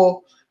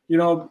cool. You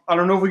know, I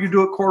don't know if we can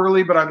do it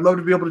quarterly, but I'd love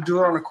to be able to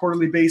do it on a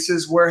quarterly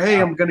basis where, hey,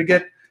 I'm going to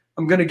get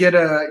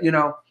a, you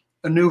know,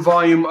 a new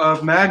volume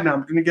of Magna.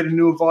 I'm going to get a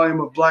new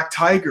volume of Black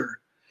Tiger.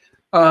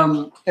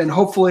 And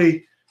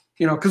hopefully,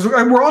 you know, because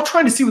we're all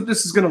trying to see what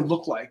this is going to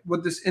look like,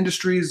 what this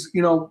industry's,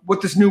 you know,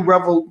 what this new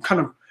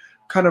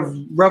kind of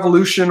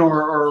revolution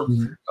or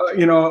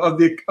you know,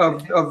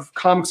 of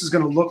comics is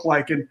going to look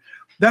like. And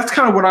that's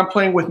kind of what I'm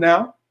playing with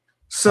now.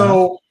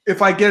 So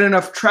if I get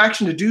enough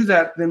traction to do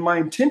that, then my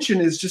intention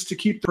is just to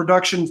keep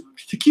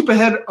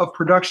ahead of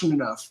production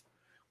enough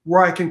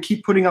where I can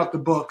keep putting out the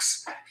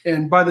books.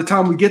 And by the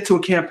time we get to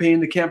a campaign,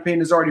 the campaign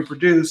is already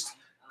produced.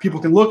 People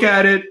can look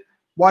at it,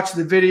 watch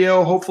the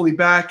video, hopefully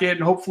back it,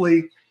 and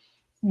hopefully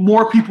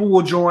more people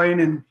will join,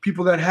 and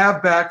people that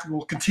have backed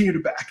will continue to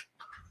back.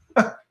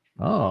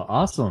 Oh,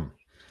 awesome.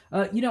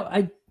 You know,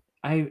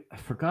 I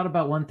forgot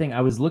about one thing.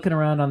 I was looking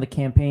around on the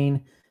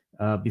campaign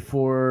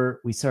before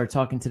we started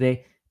talking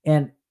today,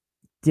 and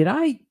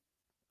I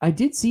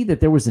did see that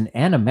there was an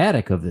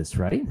animatic of this,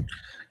 right?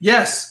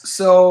 Yes.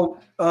 So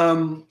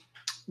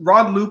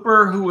Rod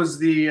Looper, who was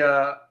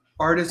the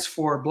artist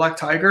for Black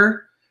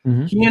Tiger,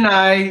 he and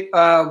I,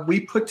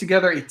 we put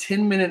together a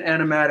 10-minute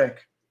animatic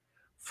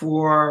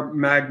for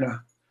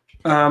Magna.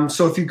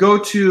 So if you go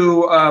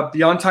to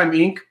Beyond Time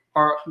Inc.,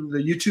 the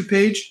YouTube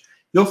page,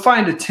 you'll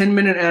find a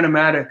 10-minute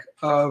animatic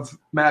of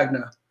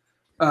Magna.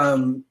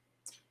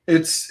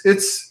 It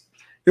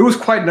was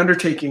quite an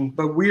undertaking,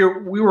 but we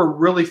were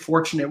really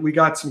fortunate. We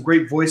got some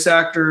great voice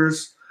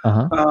actors,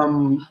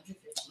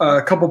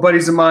 a couple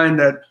buddies of mine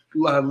that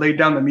laid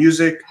down the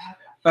music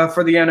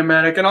for the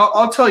animatic. And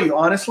I'll tell you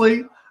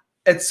honestly,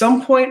 at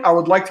some point I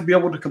would like to be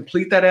able to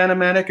complete that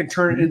animatic and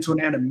turn it into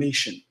an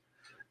animation.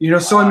 You know,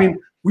 so I mean,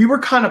 we were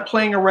kind of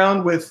playing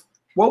around with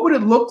what would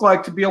it look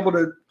like to be able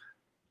to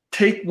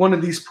take one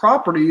of these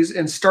properties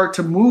and start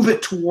to move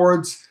it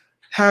towards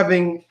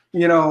having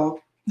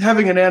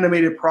an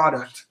animated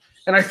product.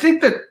 And I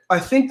think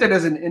that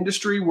as an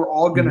industry, we're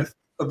all going to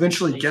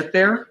eventually get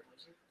there.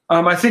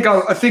 I think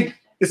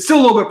it's still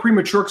a little bit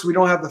premature because we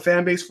don't have the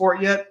fan base for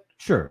it yet.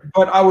 Sure.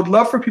 But I would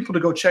love for people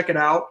to go check it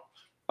out.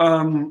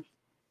 You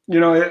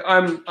know,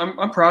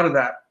 I'm proud of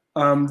that.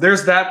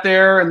 There's that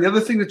there, and the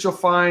other thing that you'll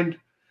find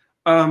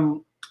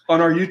on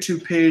our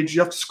YouTube page,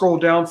 you have to scroll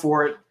down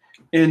for it.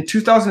 In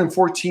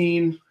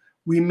 2014,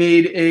 we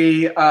made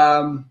a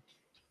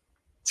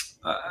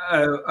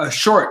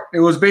short. It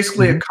was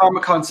basically a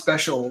Comic-Con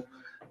special,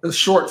 a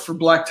short for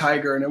Black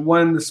Tiger, and it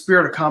won the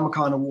Spirit of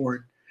Comic-Con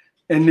award.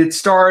 And it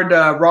starred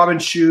Robin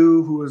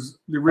Shue, who was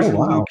the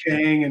original Liu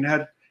Kang, and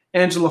had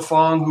Angela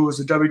Fong, who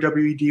was a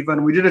WWE diva.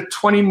 And we did a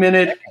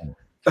 20-minute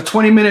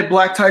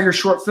Black Tiger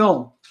short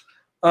film.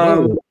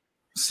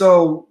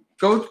 So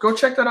go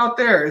check that out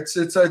there. It's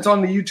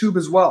on the YouTube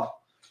as well.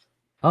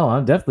 Oh,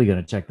 I'm definitely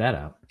going to check that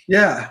out.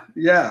 Yeah.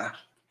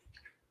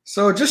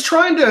 So just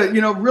trying to,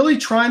 really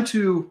trying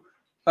to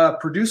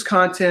produce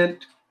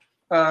content,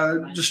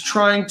 just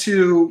trying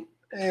to,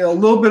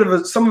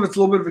 some of it's a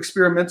little bit of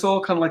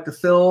experimental, kind of like the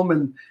film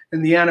and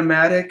the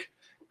animatic.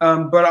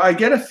 But I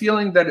get a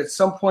feeling that at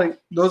some point,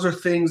 those are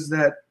things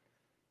that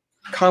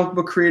comic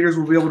book creators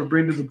will be able to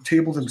bring to the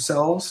table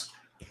themselves.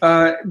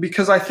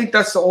 Because I think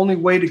that's the only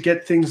way to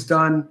get things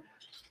done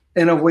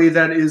in a way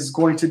that is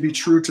going to be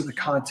true to the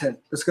content.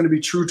 That's going to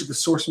be true to the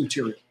source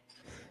material.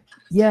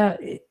 Yeah,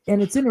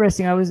 and it's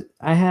interesting.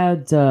 I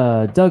had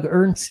Doug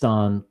Ernst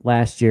on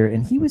last year,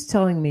 and he was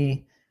telling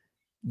me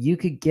you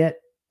could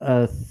get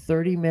a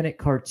 30-minute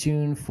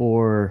cartoon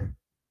for,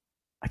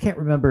 I can't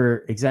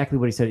remember exactly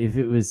what he said, if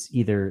it was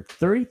either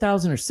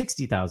 30,000 or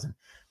 60,000,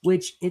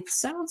 which it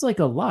sounds like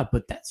a lot,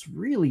 but that's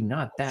really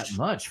not that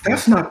much.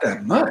 That's not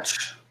that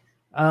much.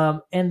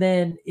 And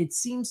then it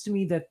seems to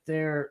me that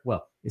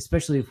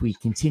especially if we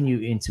continue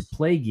into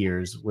plague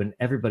years when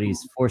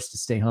everybody's forced to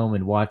stay home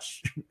and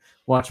watch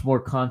more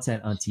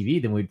content on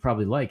TV than we'd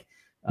probably like.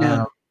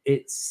 Yeah.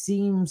 It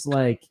seems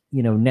like,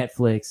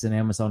 Netflix and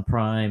Amazon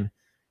Prime,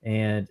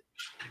 and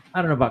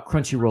I don't know about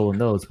Crunchyroll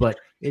and those, but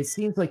it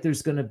seems like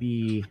there's going to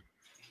be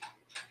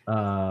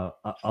a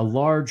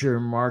larger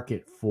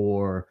market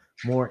for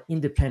more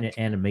independent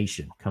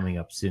animation coming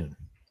up soon.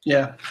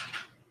 Yeah.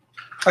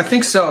 I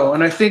think so,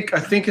 and I think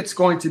it's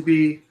going to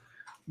be.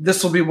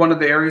 This will be one of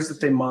the areas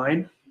that they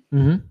mine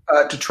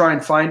to try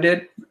and find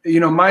it. You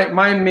know,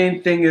 my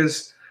main thing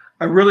is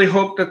I really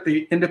hope that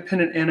the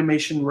independent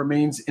animation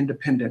remains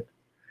independent.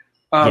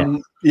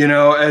 You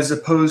know, as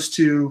opposed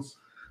to,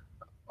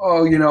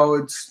 oh, you know,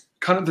 it's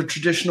kind of the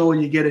traditional.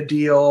 You get a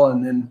deal,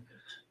 and then,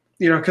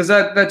 you know, because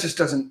that just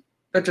doesn't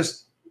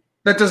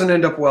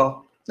end up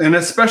well. And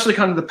especially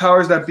kind of the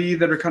powers that be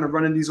that are kind of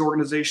running these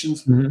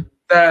organizations,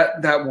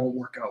 that won't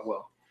work out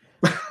well.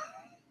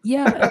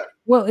 Yeah.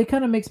 Well, it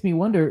kind of makes me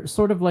wonder,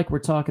 sort of like we're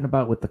talking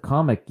about with the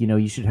comic, you know,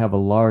 you should have a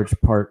large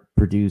part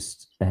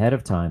produced ahead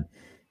of time.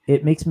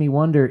 It makes me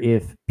wonder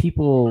if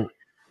people,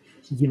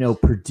 you know,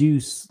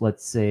 produce,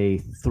 let's say,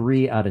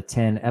 3 out of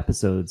 10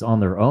 episodes on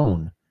their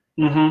own.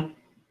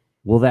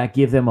 Will that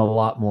give them a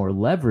lot more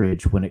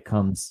leverage when it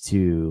comes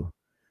to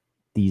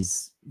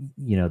these,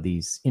 you know,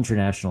 these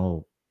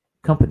international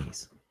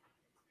companies?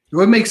 It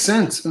would make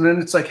sense. And then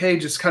it's like, hey,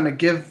 just kind of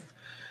give,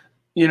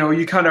 you know,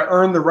 you kind of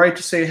earn the right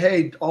to say,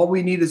 hey, all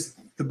we need is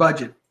the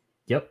budget.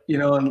 Yep. You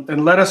know,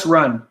 and let us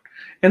run.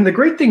 And the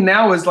great thing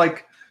now is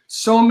like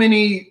so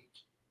many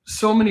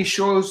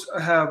shows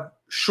have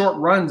short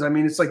runs. I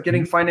mean, it's like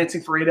getting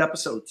financing for 8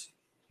 episodes.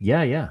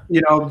 Yeah, yeah.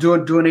 You know, do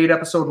an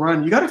 8-episode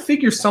run. You got to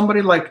figure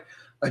somebody like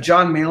a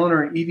John Malin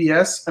or an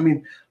EBS. I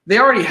mean, they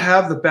already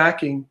have the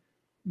backing.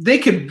 They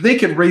could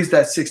raise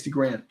that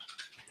 $60,000.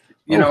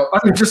 You know, I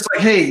mean, just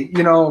like, hey,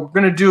 you know,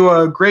 we're gonna do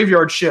a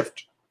graveyard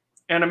shift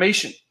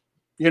animation.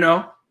 You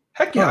know,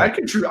 heck yeah, I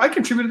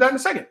contributed that in a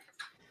second.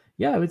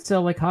 Yeah, it would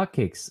sell like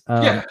hotcakes.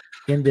 Yeah.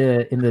 In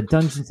the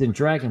Dungeons and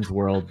Dragons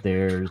world,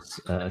 there's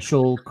a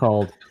show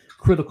called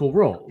Critical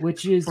Role,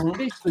 which is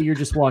basically you're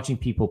just watching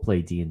people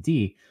play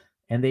D&D,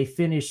 and they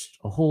finished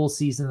a whole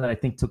season that I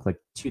think took like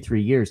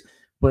 2-3 years.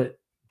 But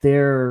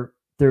their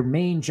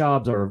main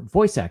jobs are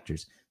voice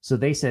actors. So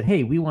they said,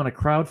 hey, we want to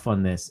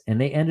crowdfund this, and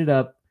they ended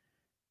up,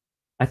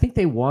 I think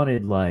they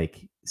wanted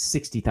like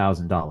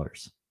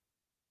 $60,000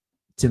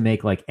 to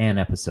make like an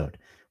episode,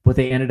 but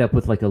they ended up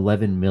with like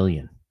 11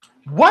 million.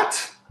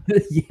 What?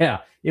 Yeah,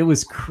 it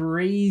was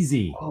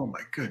crazy. Oh my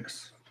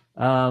goodness.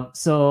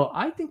 So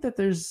I think that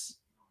there's,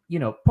 you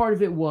know, part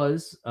of it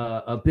was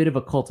a bit of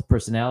a cult of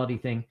personality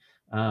thing,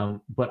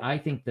 but I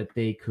think that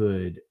they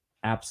could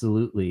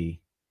absolutely,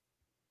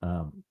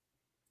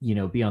 you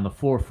know, be on the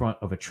forefront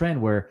of a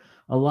trend where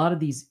a lot of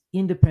these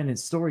independent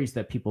stories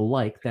that people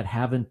like that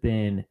haven't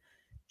been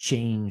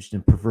changed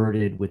and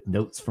perverted with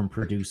notes from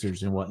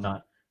producers and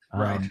whatnot,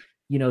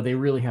 you know, they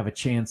really have a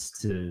chance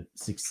to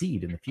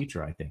succeed in the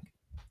future, I think.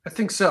 I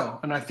think so,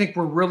 and I think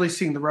we're really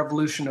seeing the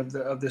revolution of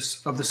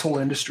this whole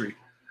industry.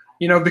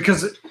 You know,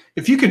 because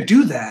if you can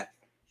do that,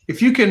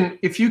 if you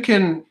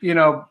can, you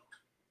know,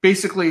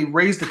 basically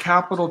raise the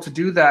capital to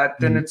do that,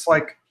 then it's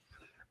like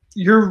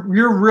you're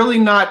really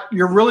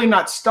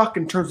not stuck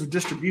in terms of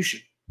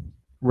distribution.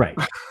 Right.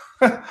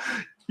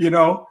 You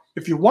know,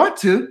 if you want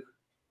to,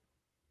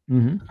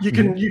 you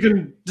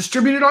can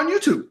distribute it on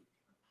YouTube.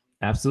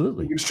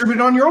 Absolutely. You can distribute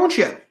it on your own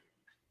channel.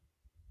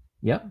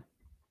 Yep.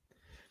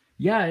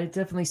 Yeah, it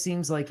definitely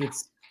seems like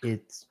it's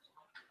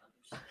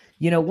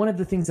you know, one of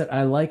the things that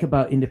I like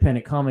about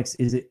independent comics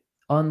is it,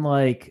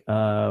 unlike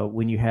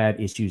when you had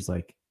issues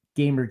like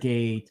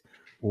Gamergate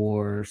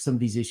or some of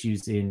these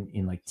issues in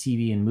like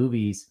TV and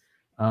movies,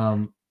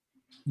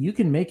 you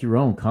can make your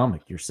own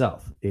comic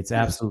yourself. It's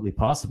absolutely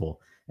possible.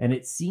 And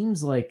it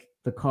seems like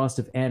the cost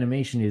of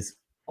animation is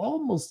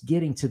almost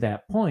getting to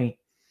that point.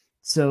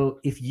 So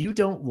if you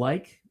don't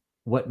like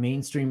what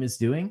mainstream is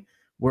doing,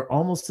 we're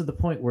almost to the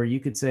point where you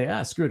could say,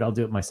 screw it, I'll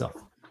do it myself.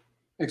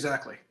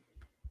 Exactly.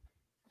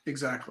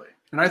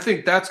 And I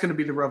think that's going to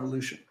be the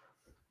revolution.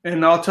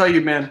 And I'll tell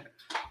you, man,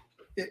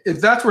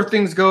 if that's where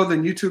things go,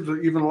 then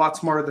YouTube's even a lot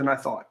smarter than I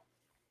thought.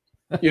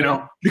 You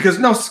know,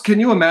 because can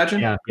you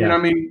imagine? Yeah. You know, I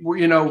mean,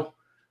 you know,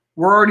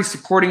 we're already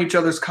supporting each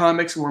other's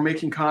comics and we're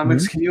making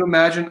comics. Can you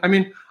imagine? I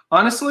mean,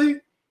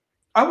 honestly,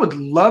 I would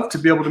love to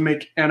be able to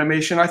make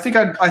animation. I think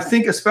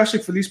especially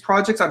for these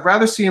projects, I'd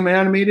rather see them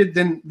animated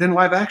than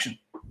live action.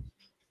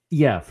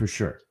 Yeah, for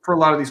sure. For a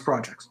lot of these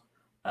projects.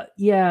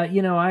 Yeah,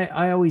 you know,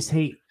 I always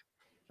hate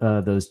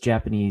those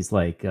Japanese,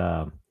 like,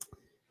 what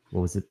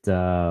was it?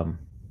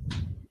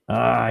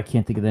 I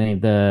can't think of the name.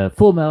 The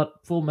Full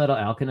Metal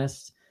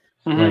Alchemist.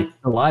 Like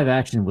the live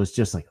action was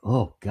just like,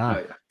 oh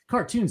god. Yeah.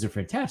 Cartoons are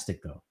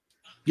fantastic though.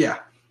 Yeah.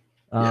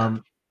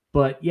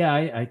 But yeah,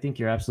 I think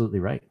you're absolutely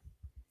right.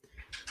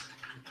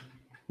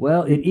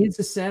 Well, it is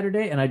a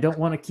Saturday, and I don't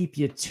want to keep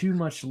you too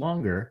much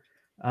longer.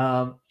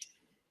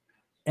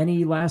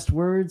 Any last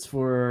words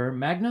for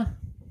Magna?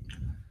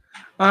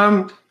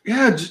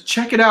 Yeah, just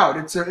check it out.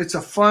 It's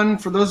a fun,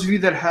 for those of you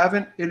that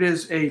haven't, it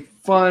is a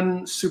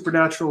fun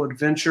supernatural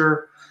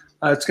adventure.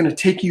 It's going to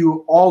take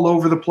you all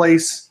over the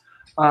place,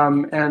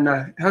 and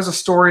it has a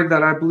story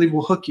that I believe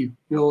will hook you.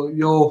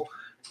 You'll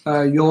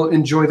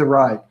enjoy the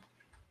ride.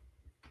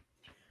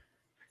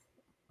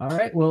 All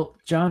right. Well,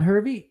 John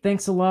Hervey,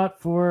 thanks a lot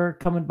for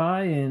coming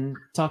by and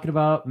talking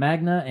about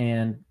Magna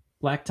and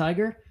Black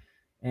Tiger,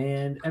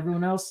 and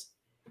everyone else.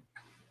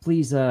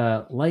 please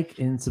like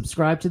and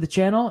subscribe to the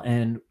channel,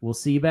 and we'll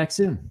see you back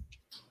soon.